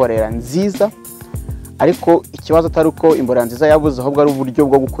n'ibura ry'imborera nziza. Ariko ikibazo atari uko imborera nziza yabuze, ahubwo ari uburyo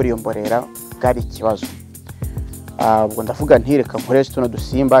bwo gukora iyo mborera bwari ikibazo. Ubwo ndavuga nti reka nkoreshe tuno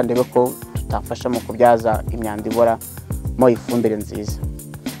dusimba ndebe ko tutamfasha mu kubyaza imyanda ibora mo ifumbire nziza.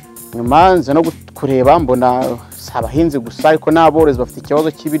 Nyuma nze no kureba mbona si abahinzi gusa ariko n'aborozi bafite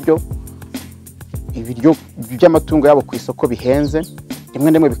ikibazo cy'ibiryo by'amatungo yabo ku isoko bihenze,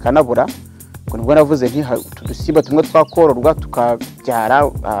 rimwe n'imwe bikanabura. Ubwo nibwo navuze nti utu dusimba tumwe twakororwa tukabyara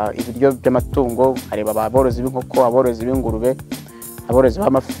ibiryo by'amatungo, hareba aborozi b'inkoko, aborozi b'ingurube, aborozi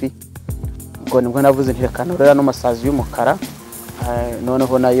b'amafi. Ubwo nibwo navuze nti reka norera no masazi y'umukara,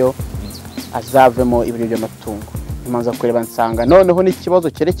 noneho nayo azavemo ibiryo by'amatungo. Imanza kureba nsanga noneho n'ikibazo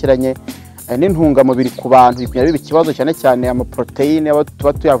cyerekeranye n'intungamubiri ku bantu bikunya biba ikibazo, cyane cyane amaproteine aba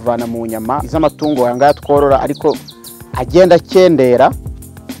tuba tuyavana mu nyama iz'amatungo yangaya tworora ariko agenda akendera.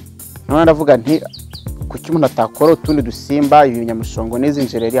 None ndavuga nti kuki umuntu atakora utundi dusimba, ibinyamushongo n'izi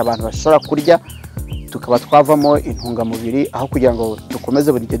njereri abantu bashobora kurya tukaba twavamo intungamubiri, aho kugira ngo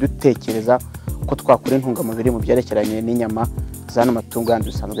dukomeze buri gihe dutekereza ko twakora intungamubiri mu byerekeranye n'inyama z'ano matungo yandi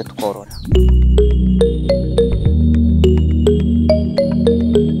dusanzwe tworora.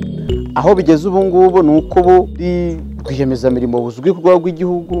 Aho bigeze ubu ngubu ni uko ubu rwiyemezamirimo buzwi ku rwego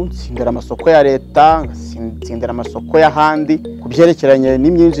rw'igihugu, nsindira amasoko ya leta, nsindira amasoko y'ahandi. Ku byerekeranye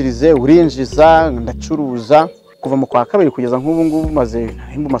n'imyinjirize urinjiza, ndacuruza. Kuva mu kwa kabiri kugeza nk'ubu ngubu maze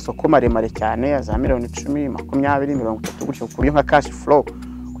mu masoko maremare cyane, za miliyoni 10, 20, 30 gutyo, ku buryo nka cash flow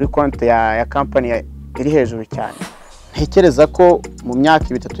kuri konti ya company iri hejuru cyane. Ntekereza ko mu myaka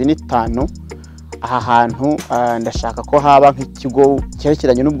 3-5 aha hantu ndashaka ko haba nk'ikigo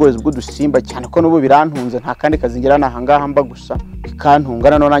cyerekeranye n'ubworozi bw'udusimba, cyane ko n'ubu birantunze, nta kandi kazi ngira naha ngaha mba gusa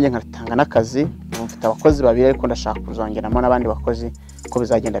bikantungana, none nanjye nkatanga n'akazi. Mfite abakozi 2 ariko ndashaka kuzongeramo n'abandi bakozi ko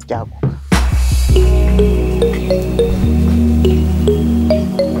bizagenda byaguka.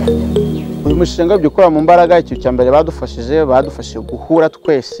 Uyu mushinga by'ukora mu mbaraga, icyo cyambere badufashije guhura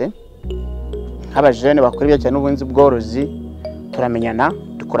twese nk'abajene bakora ibijyanye n'ubuhinzi bworozi, turamenyana,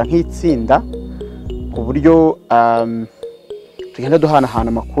 dukora nk'itsinda ku buryo tugenda duhanahana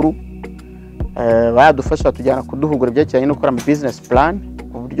amakuru. Badufasha tujyana kuduhugura ibyerekeranye no gukora ama business plan,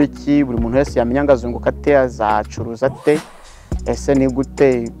 ku buryo ki buri muntu wese yamenya ngo azunguka ate, azacuruza ate, ese ni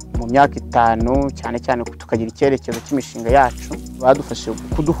gute mu myaka 5, cyane cyane tukagira icyerekezo cy'imishinga yacu. Badufashe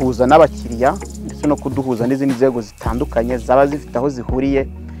kuduhuza n'abakiriya ndetse no kuduhuza n'izindi nzego zitandukanye zaba zifite aho zihuriye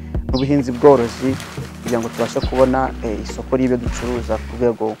n'ubuhinzi bworozi, kugira ngo tubashe kubona isoko ry'ibyo ducuruza ku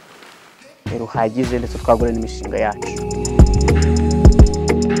rwego ruhagije ndetse twagura n'imishinga yacu.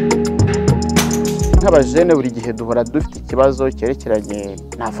 Nk'abajene buri gihe duhora dufite ikibazo cyerekeranye,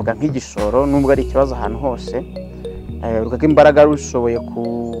 navuga nk'igishoro, nubwo ari ikibazo ahantu hose. Urugaga Imbaraga rushoboye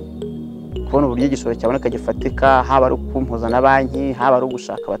kubona uburyo igishoro cyaboneka gifatika, haba ari kumpuza na banki, haba ari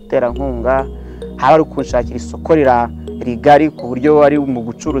gushaka abaterankunga, haba ari kunshakira isoko rigari ku buryo ari mu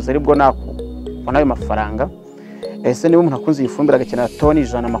gucuruza aribwo nakubona ayo mafaranga. Ese niba umuntu akunze ifumbire agakenera toni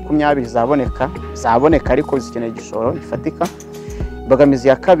 120 zaboneka ariko zikeneye igishoro gifatika. Imbogamizi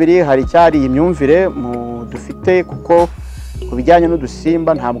ya kabiri hari cyari imyumvire dufite, kuko ku bijyanye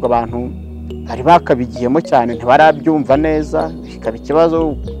n'udusimba ntabwo abantu bari bakabigiyemo cyane, ntibarabyumva neza, bikaba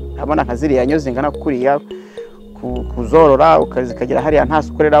ikibazo. Urabona nka ziriya nyo zingana kuriya kuzorora ukazikagira hariya nta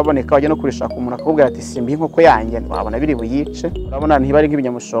soko riraboneka, wajya no kurishaka umuntu akakubwira ati simba inkoko yanjye, wabona biri buyice. Urabona ntibari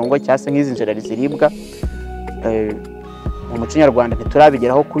nk'ibinyamushongo cyangwa se nk'izi njereri ziribwa. Mu muco nyarwanda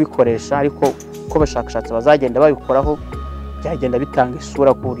ntiturabigeraho kubikoresha, ariko uko bashakashatsi bazagenda babikoraho byagenda bitanga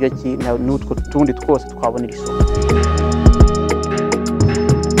isura ku buryo ki n'utwo tundi twose twabonera isoko.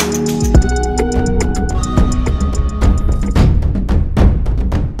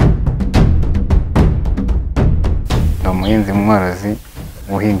 umuhinzi mworozi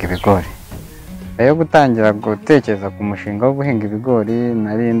uhinga ibigori. Mbere yo gutangira gutekereza ku mushinga wo guhinga ibigori,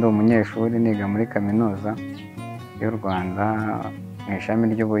 nari ndi umunyeshuri niga muri kaminuza y'u Rwanda mu ishami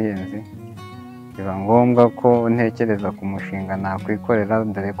ry'ubuhinzi. Biba ngombwa ko ntekereza ku mushinga nakwikorera,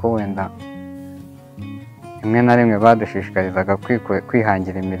 dore ko wenda rimwe na rimwe badushishikarizaga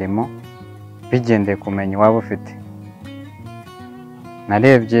kwihangira imirimo bigendeye ku bumenyi waba ufite.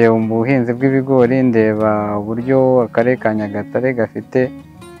 Narebye ubuhinzi bw'ibigori, ndeba uburyo akarere ka Nyagatare gafite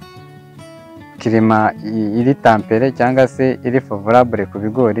kirima iri tampere cyangwa se iri favorable ku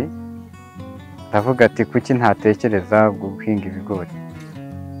bigori. Ndavuga ati kuki ntatekereza guhinga ibigori.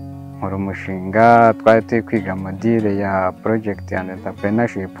 Nkora umushinga, twari turi kwiga module ya project and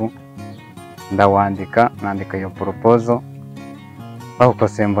entrepreneurship, nandika iyo proposal,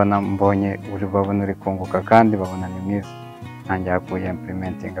 bawukose mbonye babona uri kunguka kandi babona ni mwiza. Ntangira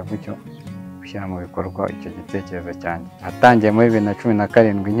kuyimplementinga gutyo, gushyira mu bikorwa icyo gitekerezo cyanjye. Natangiye muri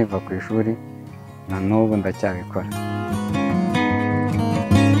 2017 nkiva ku ishuri, na n'ubu ndacyabikora.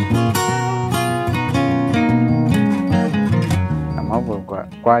 Amahugurwa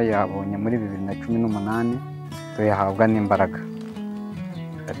twayabonye muri 2018, tuyahabwa n'Imbaraga.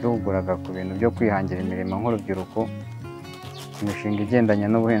 Yaduhuguraga ku bintu byo kwihangira imirimo nk'urubyiruko, imishinga igendanye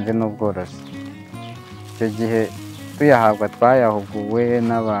n'ubuhinzi n'ubworozi. Icyo gihe tuyahabwa twayahuguwe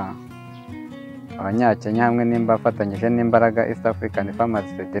abanyakenya hamwe bafatanyije n'Imbaraga East African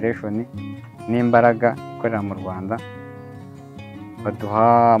Farmers Federation n'Imbaraga ikorera mu Rwanda,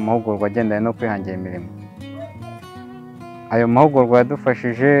 baduha amahugurwa agendanye no kwihangira imirimo. Ayo mahugurwa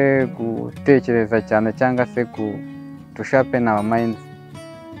yadufashije gutekereza cyane cyangwa se gusharpen our minds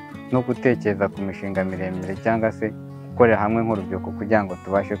no gutekereza ku mishinga miremire cyangwa se gukorera hamwe nk'urubyiruko kugira ngo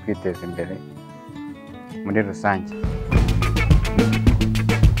tubashe kwiteza imbere muri rusange.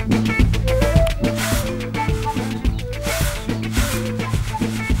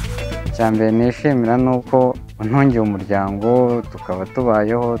 Icyambere nishimira ni uko ntungiye umuryango, tukaba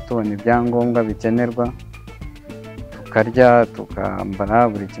tubayeho tubona ibyangombwa bikenerwa, tukarya, tukambara,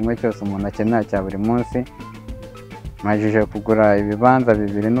 buri kimwe cyose umuntu akenera cya buri munsi. Majije kugura ibibanza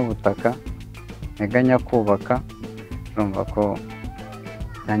 2 n'ubutaka nteganya kubaka. Urumva ko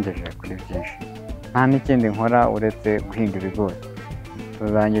byangejeje kuri byinshi. Nta n'ikindi nkora uretse guhinga ibigori.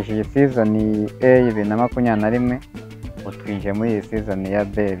 Turangije iyi season A 2021, twinjiye muri iyi season ya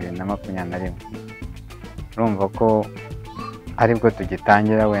B 2021. Urumva ko aribwo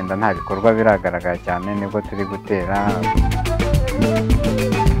tugitangira, wenda nta bikorwa biragaragara cyane, nibwo turi gutera.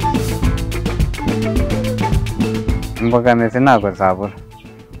 Imbogamizi ntabwo zabura.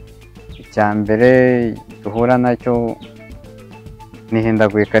 Icyambere duhura nacyo ni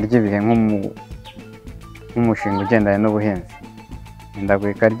ihindagurika ry'ibihe nk'umushinga ugendanye n'ubuhinzi.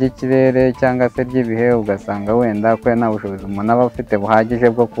 Ihindagurika ry'ikirere cyangwa se ry'ibihe, ugasanga wenda ko nta bushobozi umuntu aba afite buhagije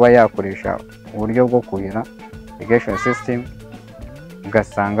bwo kuba yakoresha uburyo bwo kuhira irrigation system,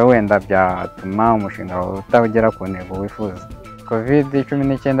 ugasanga wenda byatuma umushinga wawe utagera ku ntego wifuza.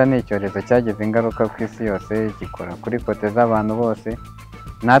 COVID-19 ni icyorezo cyagize ingaruka ku isi yose, gikora kuri kote z'abantu bose,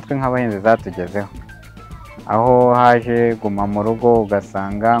 natwe nk'abahinzi zatugezeho. Aho haje guma mu rugo,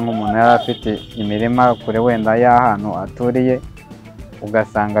 ugasanga nk'umuntu yari afite imirima kure wenda y'ahantu aturiye,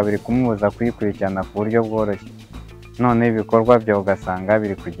 ugasanga biri kumubuza kuyikurikirana ku buryo bworoshye. None ibikorwa byo ugasanga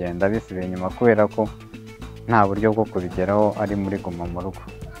biri kugenda bisubira inyuma kubera ko nta buryo bwo kubigeraho ari muri guma mu rugo.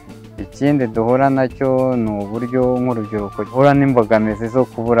 Ikindi duhura nacyo ni uburyo nk'urubyiruko duhura n'imbogamizi zo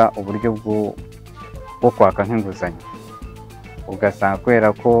kubura uburyo bwo kwaka nk'inguzanyo. Ugasanga kubera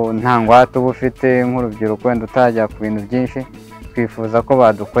ko nta ngwate uba ufite nk'urubyiruko, wenda utajya ku bintu byinshi, twifuza ko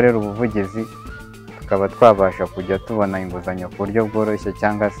badukorera ubuvugizi tukaba twabasha kujya tubona inguzanyo ku buryo bworoshye,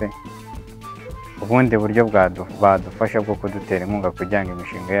 cyangwa se ubundi buryo badufasha bwo kudutera inkunga kugira ngo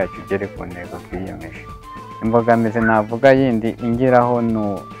imishinga yacu igere ku ntego twiyemeje. Imbogamizi navuga yindi ingiraho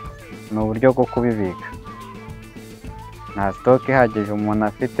ni uburyo bwo kubibika. Nta stock ihagije umuntu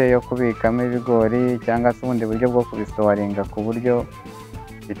afite yo kubikamo ibigori, cyangwa se ubundi buryo bwo kubistoringa ku buryo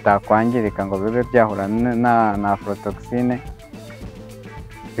bitakwangirika ngo bibe byahura na aflatoxine.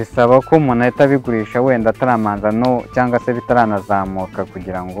 Bisaba ko umuntu ahita abigurisha wenda ataramanza cyangwa se bitaranazamuka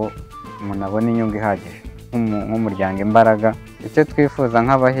kugira ngo umuntu abone inyungu ihagije. Nk'umuryango Imbaraga, icyo twifuza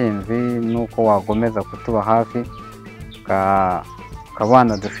nk'abahinzi ni uko wakomeza kutuba hafi, ukaba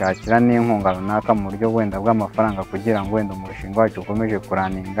wanadushakira n'inkunga runaka mu buryo wenda bw'amafaranga kugira ngo wenda umushinga wacu ukomeje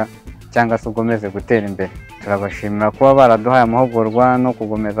kuraninga cyangwa se ukomeze gutera imbere. Turabashimira kuba baraduhaye amahugurwa no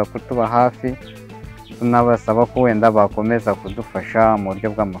gukomeza kutuba hafi, tunabasaba ko wenda bakomeza kudufasha mu buryo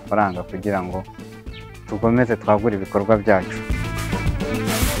bw'amafaranga kugira ngo tukomeze twagure ibikorwa byacu.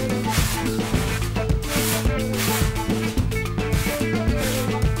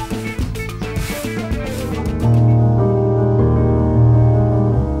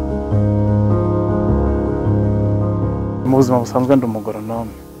 mu buzima busanzwe ndi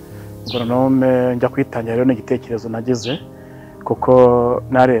umugoronome. Goronome njya kwitangira rero n'igitekerezo nagize kuko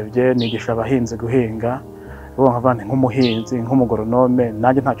narebye nigisha abahinzi guhinga, nk'abandi nk'umuhinzi nk'umugoronome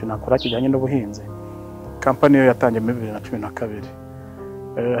nanjye ntacyo nakora kijyanye n'ubuhinzi. Kampani yo yatangiye muri 2012,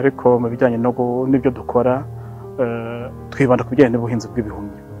 ariko mu bijyanye n'ibyo dukora twibanda ku bijyanye n'ubuhinzi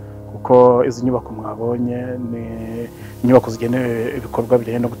bw'ibihumyo, kuko izi nyubako mwabonye ni inyubako zigenewe ibikorwa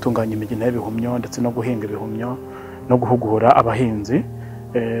bijyanye no gutunganya imigina y'ibihumyo ndetse no guhinga ibihumyo no guhugura abahinzi,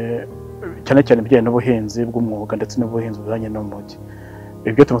 cyane cyane ibijyanye n'ubuhinzi bw'umwuga ndetse n'ubuhinzi bujyanye n'umujyi.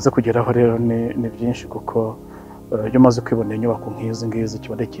 Ibyo tumaze kugeraho rero ni byinshi, kuko iyo umaze kwibonera inyubako nk'izi ngizi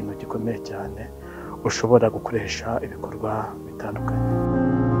kiba ari ikintu gikomeye cyane ushobora gukoresha ibikorwa bitandukanye.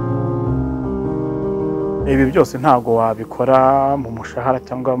 Ibi byose ntabwo wabikora mu mushahara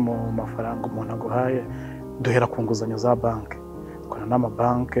cyangwa mu mafaranga umuntu aguhaye, duhera ku nguzanyo za banki. Dukorana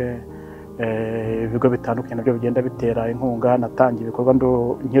n'amabanki, ibigo bitandukanye nabyo bigenda bitera inkunga. Natangiye ibikorwa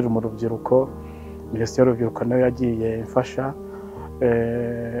nkiri mu rubyiruko, minisiteri y'urubyiruko nayo yagiye imfasha,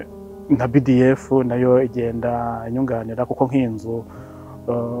 na BDF nayo igenda inyunganira, kuko nk'inzu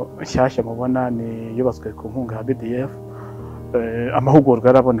nshyashya mubona ni yubatswe ku nkunga ya BDF. Amahugurwa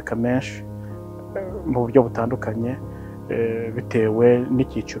araboneka menshi mu buryo butandukanye bitewe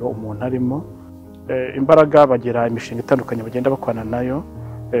n'icyiciro umuntu arimo. Imbaraga bagira imishinga itandukanye bagenda bakorana nayo,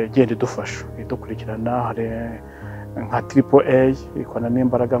 igenda idufasha idukurikirana. Hari nka AAA ikorana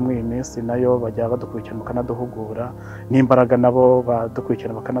n'Imbaraga muri iyi minsi, nayo bajya badukurikirana bakanaduhugura, n'Imbaraga nabo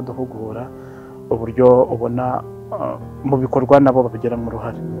badukurikirana bakanaduhugura, uburyo ubona mu bikorwa nabo babigiramo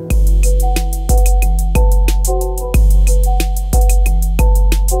uruhare.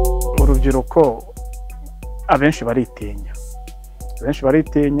 Urubyiruko abenshi baritinya,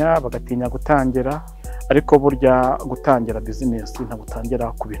 bagatinya gutangira, ariko burya gutangira bizinesi ntabwo utangira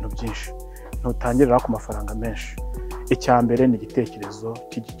ku bintu byinshi, ntutangirira ku mafaranga menshi. Icya mbere ni igitekerezo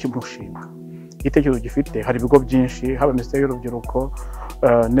cy'umushinga. Igitekerezo gifite, hari ibigo byinshi, haba minisiteri y'urubyiruko,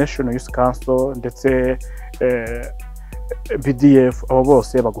 National Youth Council ndetse BDF, abo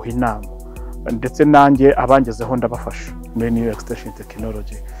bose baguha inama, ndetse nanjye abangezeho ndabafasha muri New Extension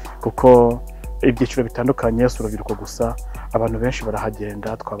Technology, kuko ibyiciro bitandukanye si urubyiruko gusa, abantu benshi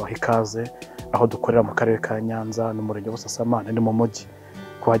barahagenda. Twabaha ikaze aho dukorera mu karere ka Nyanza n'umurenge wa Busasamana, ni mu mujyi.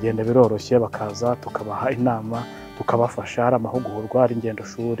 Kuhagenda biroroshye, bakaza tukabaha inama, tukabafasha. Hari amahugurwa, hari ingendo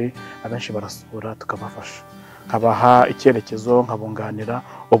shuri, abenshi barasura tukabafasha, nkabaha icyerekezo, nkabunganira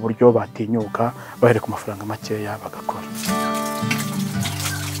uburyo batinyuka bahereye ku mafaranga makeya bagakora.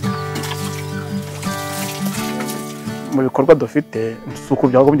 Mu bikorwa dufite si uko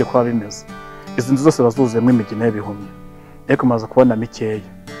byagombye kuba bimeze. Izi nzu zose bazuzuyemo imigina y'ibihumyo, ariko maze kubona mikeya,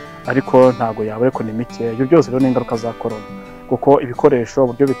 ariko ntabwo yaba ariko ni mikeya. Ibyo byose rero ni ingaruka za korona, kuko ibikoresho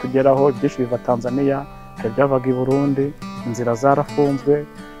uburyo bitugeraho byinshi biva Tanzania, hari ibyavaga i Burundi, inzira zarafunzwe,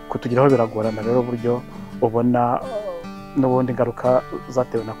 kutugeraho biragorana. Rero uburyo ubona n'ubundi ingaruka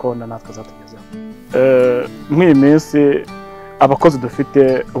zatewe na korona natwe zatugezeho. Mw'iyi minsi abakozi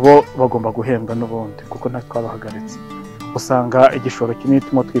dufite bo bagomba guhembwa n'ubundi, kuko natwe twabahagaritse. Usanga igishoro kinini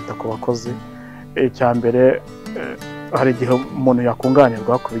turimo twita ku bakozi. Icya mbere, hari igihe umuntu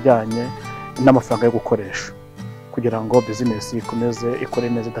yakunganirwa ku bijyanye n'amafaranga yo gukoresha kugira ngo bizinesi ikomeze ikore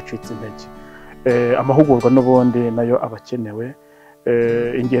neza idacitse intege. Amahugurwa n'ubundi nayo aba akenewe,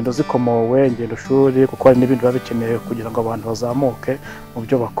 ingendo zikomowe, ingendo shuri, kuko hari n'ibindi biba bikenewe kugira ngo abantu bazamuke mu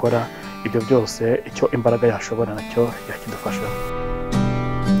byo bakora. Ibyo byose icyo Imbaraga yashobora nacyo yakidufashaho.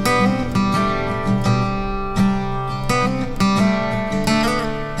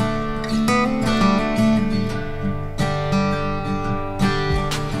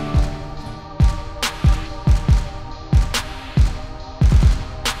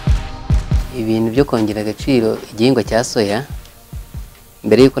 Ibintu byo kongera agaciro igihingwa cya soya,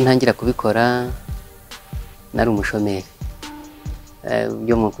 mbere y'uko ntangira kubikora nari umushomeri.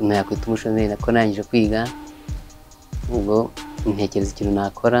 Byo umuntu yakwita umushomeri, nako nangije kwiga, ubwo ntekereza ikintu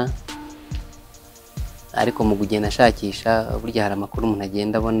nakora. Ariko mu kugenda ashakisha, burya hari amakuru umuntu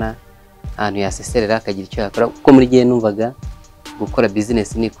agenda abona ahantu yaseserera akagira icyo yakora, kuko muri gihe numvaga gukora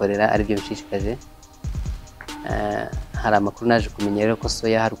bizinesi nikorera aribyo bishishikaje. Hari amakuru naje kumenya rero ko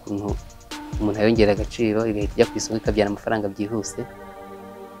soya hari ukuntu umuntu ayongera agaciro igahita ijya ku isoko ikabyara amafaranga byihuse.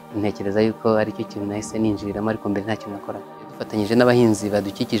 Ntekereza yuko ari cyo kintu nahise ninjiriramo, ariko mbere nta kintu nakora. Dufatanyije n'abahinzi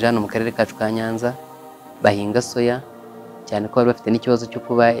badukikije hano mu karere kacu ka Nyanza bahinga soya, cyane ko bari bafite n'ikibazo cyo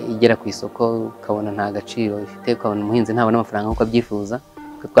kuba igera ku isoko ukabona nta gaciro ifite, ukabona umuhinzi ntabona amafaranga nk'uko abyifuza.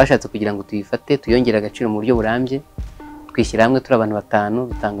 Twashatse kugira ngo tuyifate tuyongere agaciro mu buryo burambye, twishyira hamwe turi abantu 5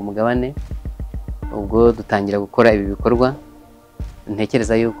 dutanga umugabane, ubwo dutangira gukora ibi bikorwa.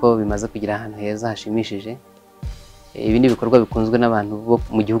 Ntekereza yuko bimaze kugira ahantu heza hashimishije, ibi ni ibikorwa bikunzwe n'abantu bo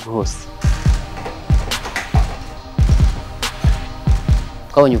mu gihugu hose.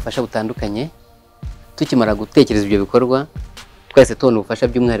 Twabonye ubufasha butandukanye, tukimara gutekereza ibyo bikorwa twese tubona ubufasha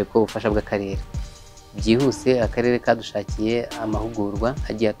by'umwihariko ubufasha bw'akarere. Byihuse akarere kadushakiye amahugurwa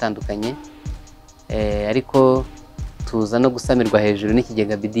agiye atandukanye, ariko tuza no gusamirwa hejuru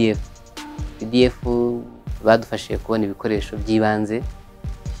n'ikigega BDF badufashije kubona ibikoresho by'ibanze,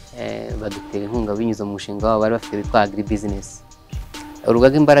 badutera inkunga binyuze mu mushinga wabo bari bafite witwa agri business.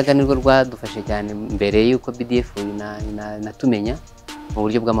 Urugaga Imbaraga nirwo rwadufashe cyane mbere y'uko BDF natumenya mu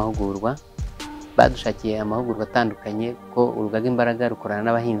buryo bw'amahugurwa. Badushakiye amahugurwa atandukanye ko urugaga Imbaraga rukorana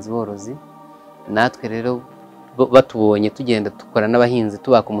n'abahinzi borozi, natwe rero batubonye tugenda dukorana n'abahinzi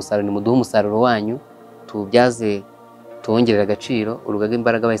tubaka umusaruro, ni muduhe umusaruro wanyu tubyaze tuwongerera agaciro. Urugaga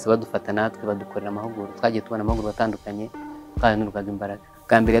Imbaraga bahise badufata natwe badukorera amahugurwa, twagiye tubona amahugurwa atandukanye twahawe n'urugaga Imbaraga.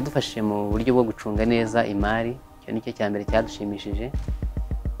 Bwa mbere yadufashije mu buryo bwo gucunga neza imari, icyo nicyo cya mbere cyadushimishije.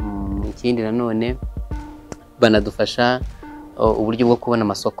 Ikindi nanone banadufasha uburyo bwo kubona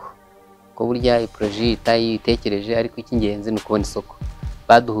amasoko, ko burya iporoje itayitekereje ariko icy'ingenzi ni ukubona isoko.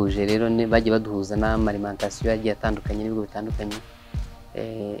 Baduhuje rero bagiye baduhuza n'amarimantasiyo agiye atandukanye n'ibigo bitandukanye,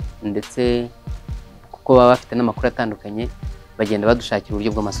 ndetse kuko baba bafite n'amakuru atandukanye bagenda badushakira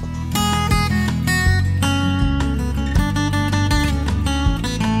uburyo bw'amasoko.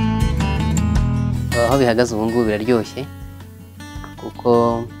 Aho bihagaze ubu ngubu biraryoshye,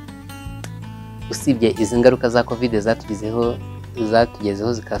 kuko usibye izi ngaruka za covid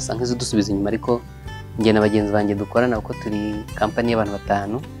zatugezeho zikasa nk'izidusubiza inyuma, ariko njye na bagenzi banjye dukorana uko turi kampani y'abantu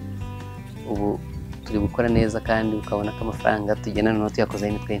 5, ubu turi gukora neza kandi ukabona ko amafaranga tugena noneho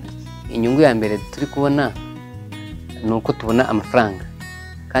tuyakozeho imitwe y'intoki. Inyungu ya mbere turi kubona ni uko tubona amafaranga,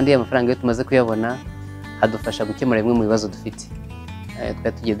 kandi iyo amafaranga iyo tumaze kuyabona adufasha gukemura bimwe mu bibazo dufite.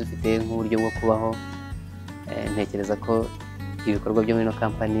 Twari tugiye dufite nk'uburyo bwo kubaho. Ntekereza ko ibikorwa byo muri ino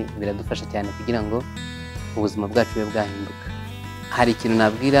kampani biradufasha cyane kugira ngo ubuzima bwacu bube bwahinduka. Hari ikintu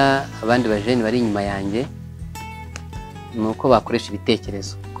nabwira abandi bajeni bari inyuma yanjye, ni uko bakoresha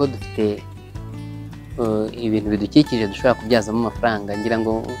ibitekerezo, ko dufite ibintu bidukikije dushobora kubyazamo amafaranga. Ngira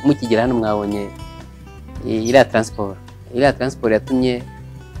ngo mukigera hano mwabonye iriya transport yatumye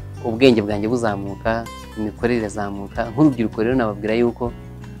ubwenge bwanjye buzamuka, imikorere irazamuka. Nk'urubyiruko rero nababwira yuko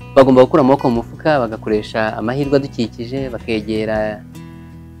bagomba gukura amaboko mu mufuka, bagakoresha amahirwe adukikije,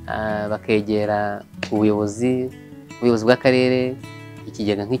 bakegera ubuyobozi bw'akarere,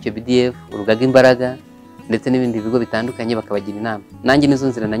 ikigega nk'icyo BDF, urugaga Imbaraga ndetse n'ibindi bigo bitandukanye, bakabagira inama. Nanjye nizo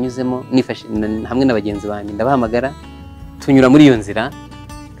nzira nanyuzemo hamwe na bagenzi banjye, ndabahamagara tunyura muri iyo nzira,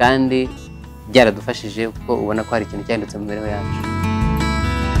 kandi byaradufashije kuko ubona ko hari ikintu cyahindutse mu mibereho yacu.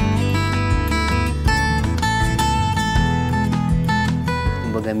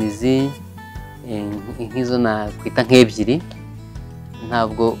 Imbogamizi nk'izo nakwita nk'ebyiri,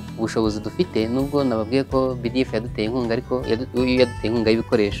 ntabwo ubushobozi dufite, nubwo nababwiye ko BDF yaduteye inkunga, ariko yaduteye inkunga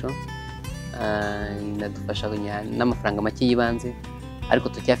y'ibikoresho, inadufasha n'amafaranga make y'ibanze, ariko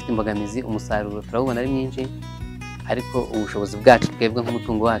tucyafite imbogamizi. Umusaruro turawubona ari mwinshi, ariko ubushobozi bwacu twebwe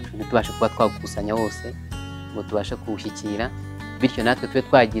nk'umutungo wacu ntitubashe kuba twawukusanya wose ngo tubashe kuwushyikira, bityo natwe tube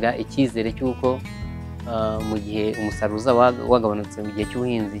twagira icyizere cy'uko mu gihe umusaruro uzaba wagabanutse mu gihe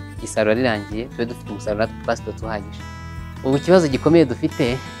cy'ubuhinzi, isarura rirangiye, tube dufite umusaruro natwe twasize tuhagije. Ubu ikibazo gikomeye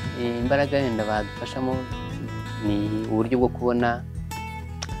dufite, Imbaraga wenda badufashamo, ni uburyo bwo kubona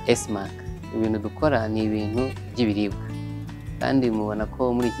S-mark. Ibintu dukora ni ibintu by'ibiribwa, kandi mubona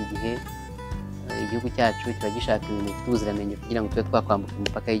ko muri iki gihe igihugu cyacu kiba gishaka ibintu bifite ubuziranenge kugira ngo tube twakwambuka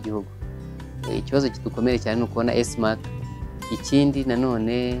imipaka y'igihugu. Ikibazo kidukomere cyane ni ukubona S-mark. Ikindi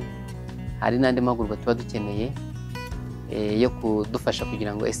nanone hari n'andi mahugurwa tuba dukeneye yo kudufasha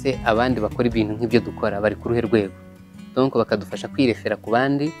kugira ngo ese abandi bakora ibintu nk'ibyo dukora bari ku ruhe rwego, donc bakadufasha kwirefera ku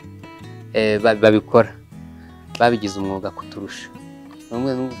bandi babikora babigize umwuga kuturusha.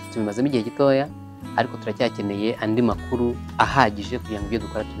 Tubimazemo igihe gitoya, ariko turacyakeneye andi makuru ahagije kugira ngo ibyo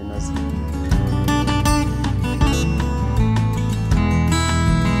dukora tubinoze.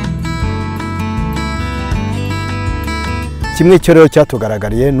 Kimwe cyo rero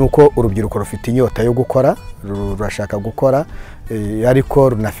cyatugaragariye ni uko urubyiruko rufite inyota yo gukora, rurashaka gukora, ariko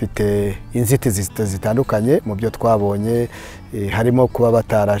runafite inzitizi zitandukanye. Mu byo twabonye harimo kuba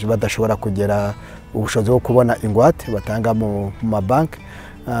badashobora kugera ubushobozi bwo kubona ingwate batanga mu mabanki.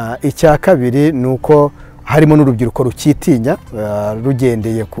 Icya kabiri ni uko harimo n'urubyiruko rukitinya,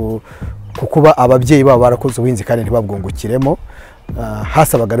 rugendeye ku kuba ababyeyi babo barakoze ubuhinzi kandi ntibabwungukiremo.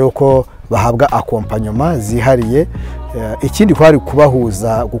 Hasabaga rero ko bahabwa akompanyoma zihariye. Ikindi kwari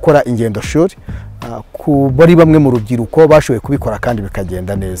kubahuza gukora ingendo shuri, bari bamwe mu rubyiruko bashoboye kubikora kandi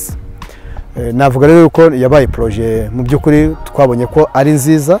bikagenda neza. navuga rero ko yabaye proje mu by'ukuri twabonye ko ari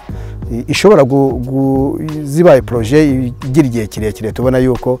nziza, ishobora zibaye proje igira igihe kirekire, tubona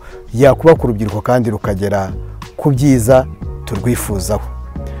yuko yakubaka urubyiruko kandi rukagera ku byiza turwifuzaho.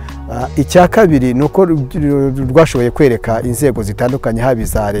 Icya kabiri ni uko rwashoboye kwereka inzego zitandukanye haba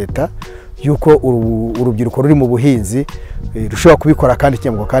iza leta yuko urubyiruko ruri mu buhinzi rushobora kubikora kandi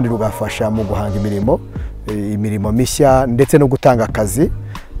cyangwa kandi rugafasha mu guhanga imirimo mishya ndetse no gutanga akazi,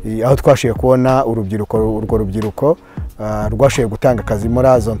 aho twashoboye kubona urwo rubyiruko rwashoboye gutanga akazi muri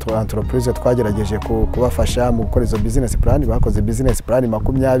azo entreprise twagerageje kubafasha mu gukora izo business plan. Bakoze business plan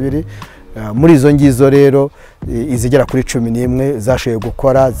 20, muri izo ngizo rero izigera kuri 11 zashoboye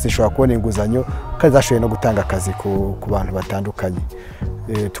gukora, zishobora kubona inguzanyo kandi zashoboye no gutanga akazi ku bantu batandukanye.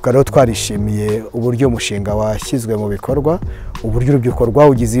 Tukaba twarishimiye uburyo umushinga washyizwe mu bikorwa, uburyo urubyiruko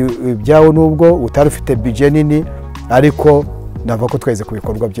rwawugize ibyawo nubwo utari ufite budget nini, ariko navuga ko tweze ku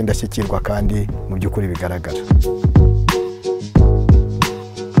bikorwa by'indashyikirwa kandi mu by'ukuri bigaragara.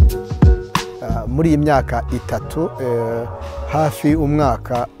 Muri iyi myaka 3 hafi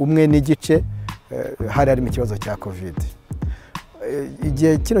umwaka umwe n'igice harimo ikibazo cya covid.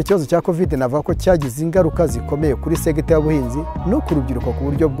 Igihe kino kibazo cya covid navuga ko cyagize ingaruka zikomeye kuri segiteri y'ubuhinzi no ku rubyiruko ku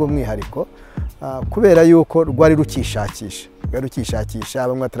buryo bw'umwihariko, kubera yuko rwari rukishakisha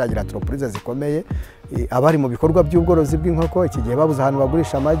bamwe bataragira entreprise zikomeye, abari mu bikorwa by'ubworozi bw'inkoko iki gihe babuze ahantu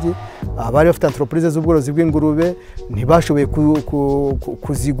bagurisha amagi, abari bafite entreprise z'ubworozi bw'ingurube ntibashoboye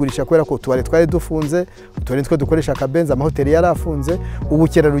kuzigurisha kubera ko utubari twari dufunze, utubari twe dukoresha akabenzi, amahoteli yari afunze,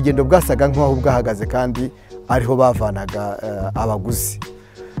 ubukerarugendo bwasaga nk'aho bwahagaze kandi ariho bavanaga abaguzi.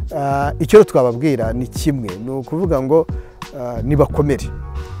 Icyo twababwira ni kimwe, ni ukuvuga ngo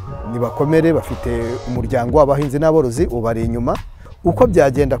nibakomere, bafite umuryango w'abahinzi n'aborozi ubari inyuma uko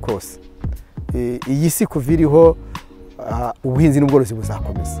byagenda kose. Iyi si kuva iriho ubuhinzi n'ubworozi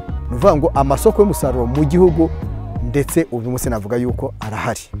buzakomeza, ni ukuvuga ngo amasoko y'umusaruro mu gihugu ndetse ubu munsi navuga yuko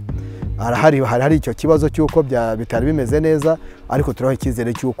hari icyo kibazo cy'uko bitari bimeze neza, ariko turaho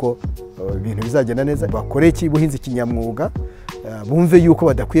icyizere cy'uko ibintu bizagenda neza. Bakore ubuhinzi kinyamwuga, bumve yuko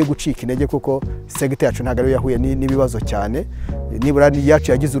badakwiye gucika intege kuko segiteri yacu ntabwo ariyo yahuye n'ibibazo cyane, nibura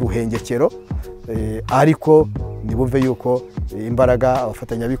yacu yagize uruhengekero, ariko nibumve yuko imbaraga,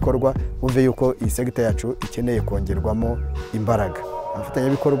 abafatanyabikorwa bumve yuko iyi segiteri yacu ikeneye kongerwamo imbaraga.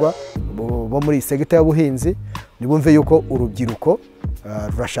 Abafatanyabikorwa bo muri iyi segiteri y'ubuhinzi nibumve yuko urubyiruko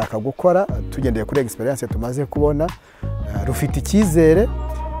rurashaka gukora, tugendeye kuri experience tumaze kubona, rufite icyizere,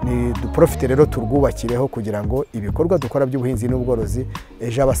 ni duprofite rero turwubakireho kugira ngo ibikorwa dukora by'ubuhinzi n'ubworozi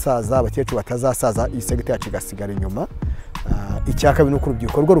ejo abasaza abakecuru batazasaza iyi segiteri yacu igasigara inyuma. Icya kabiri ni uko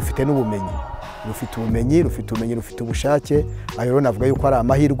urubyiruko rwo rufite n'ubumenyi, rufite ubushake. Ayo rero navuga yuko ari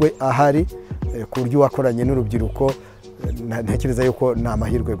amahirwe ahari ku buryo wakoranye n'urubyiruko, ntekereza yuko ni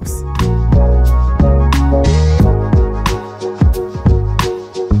amahirwe gusa.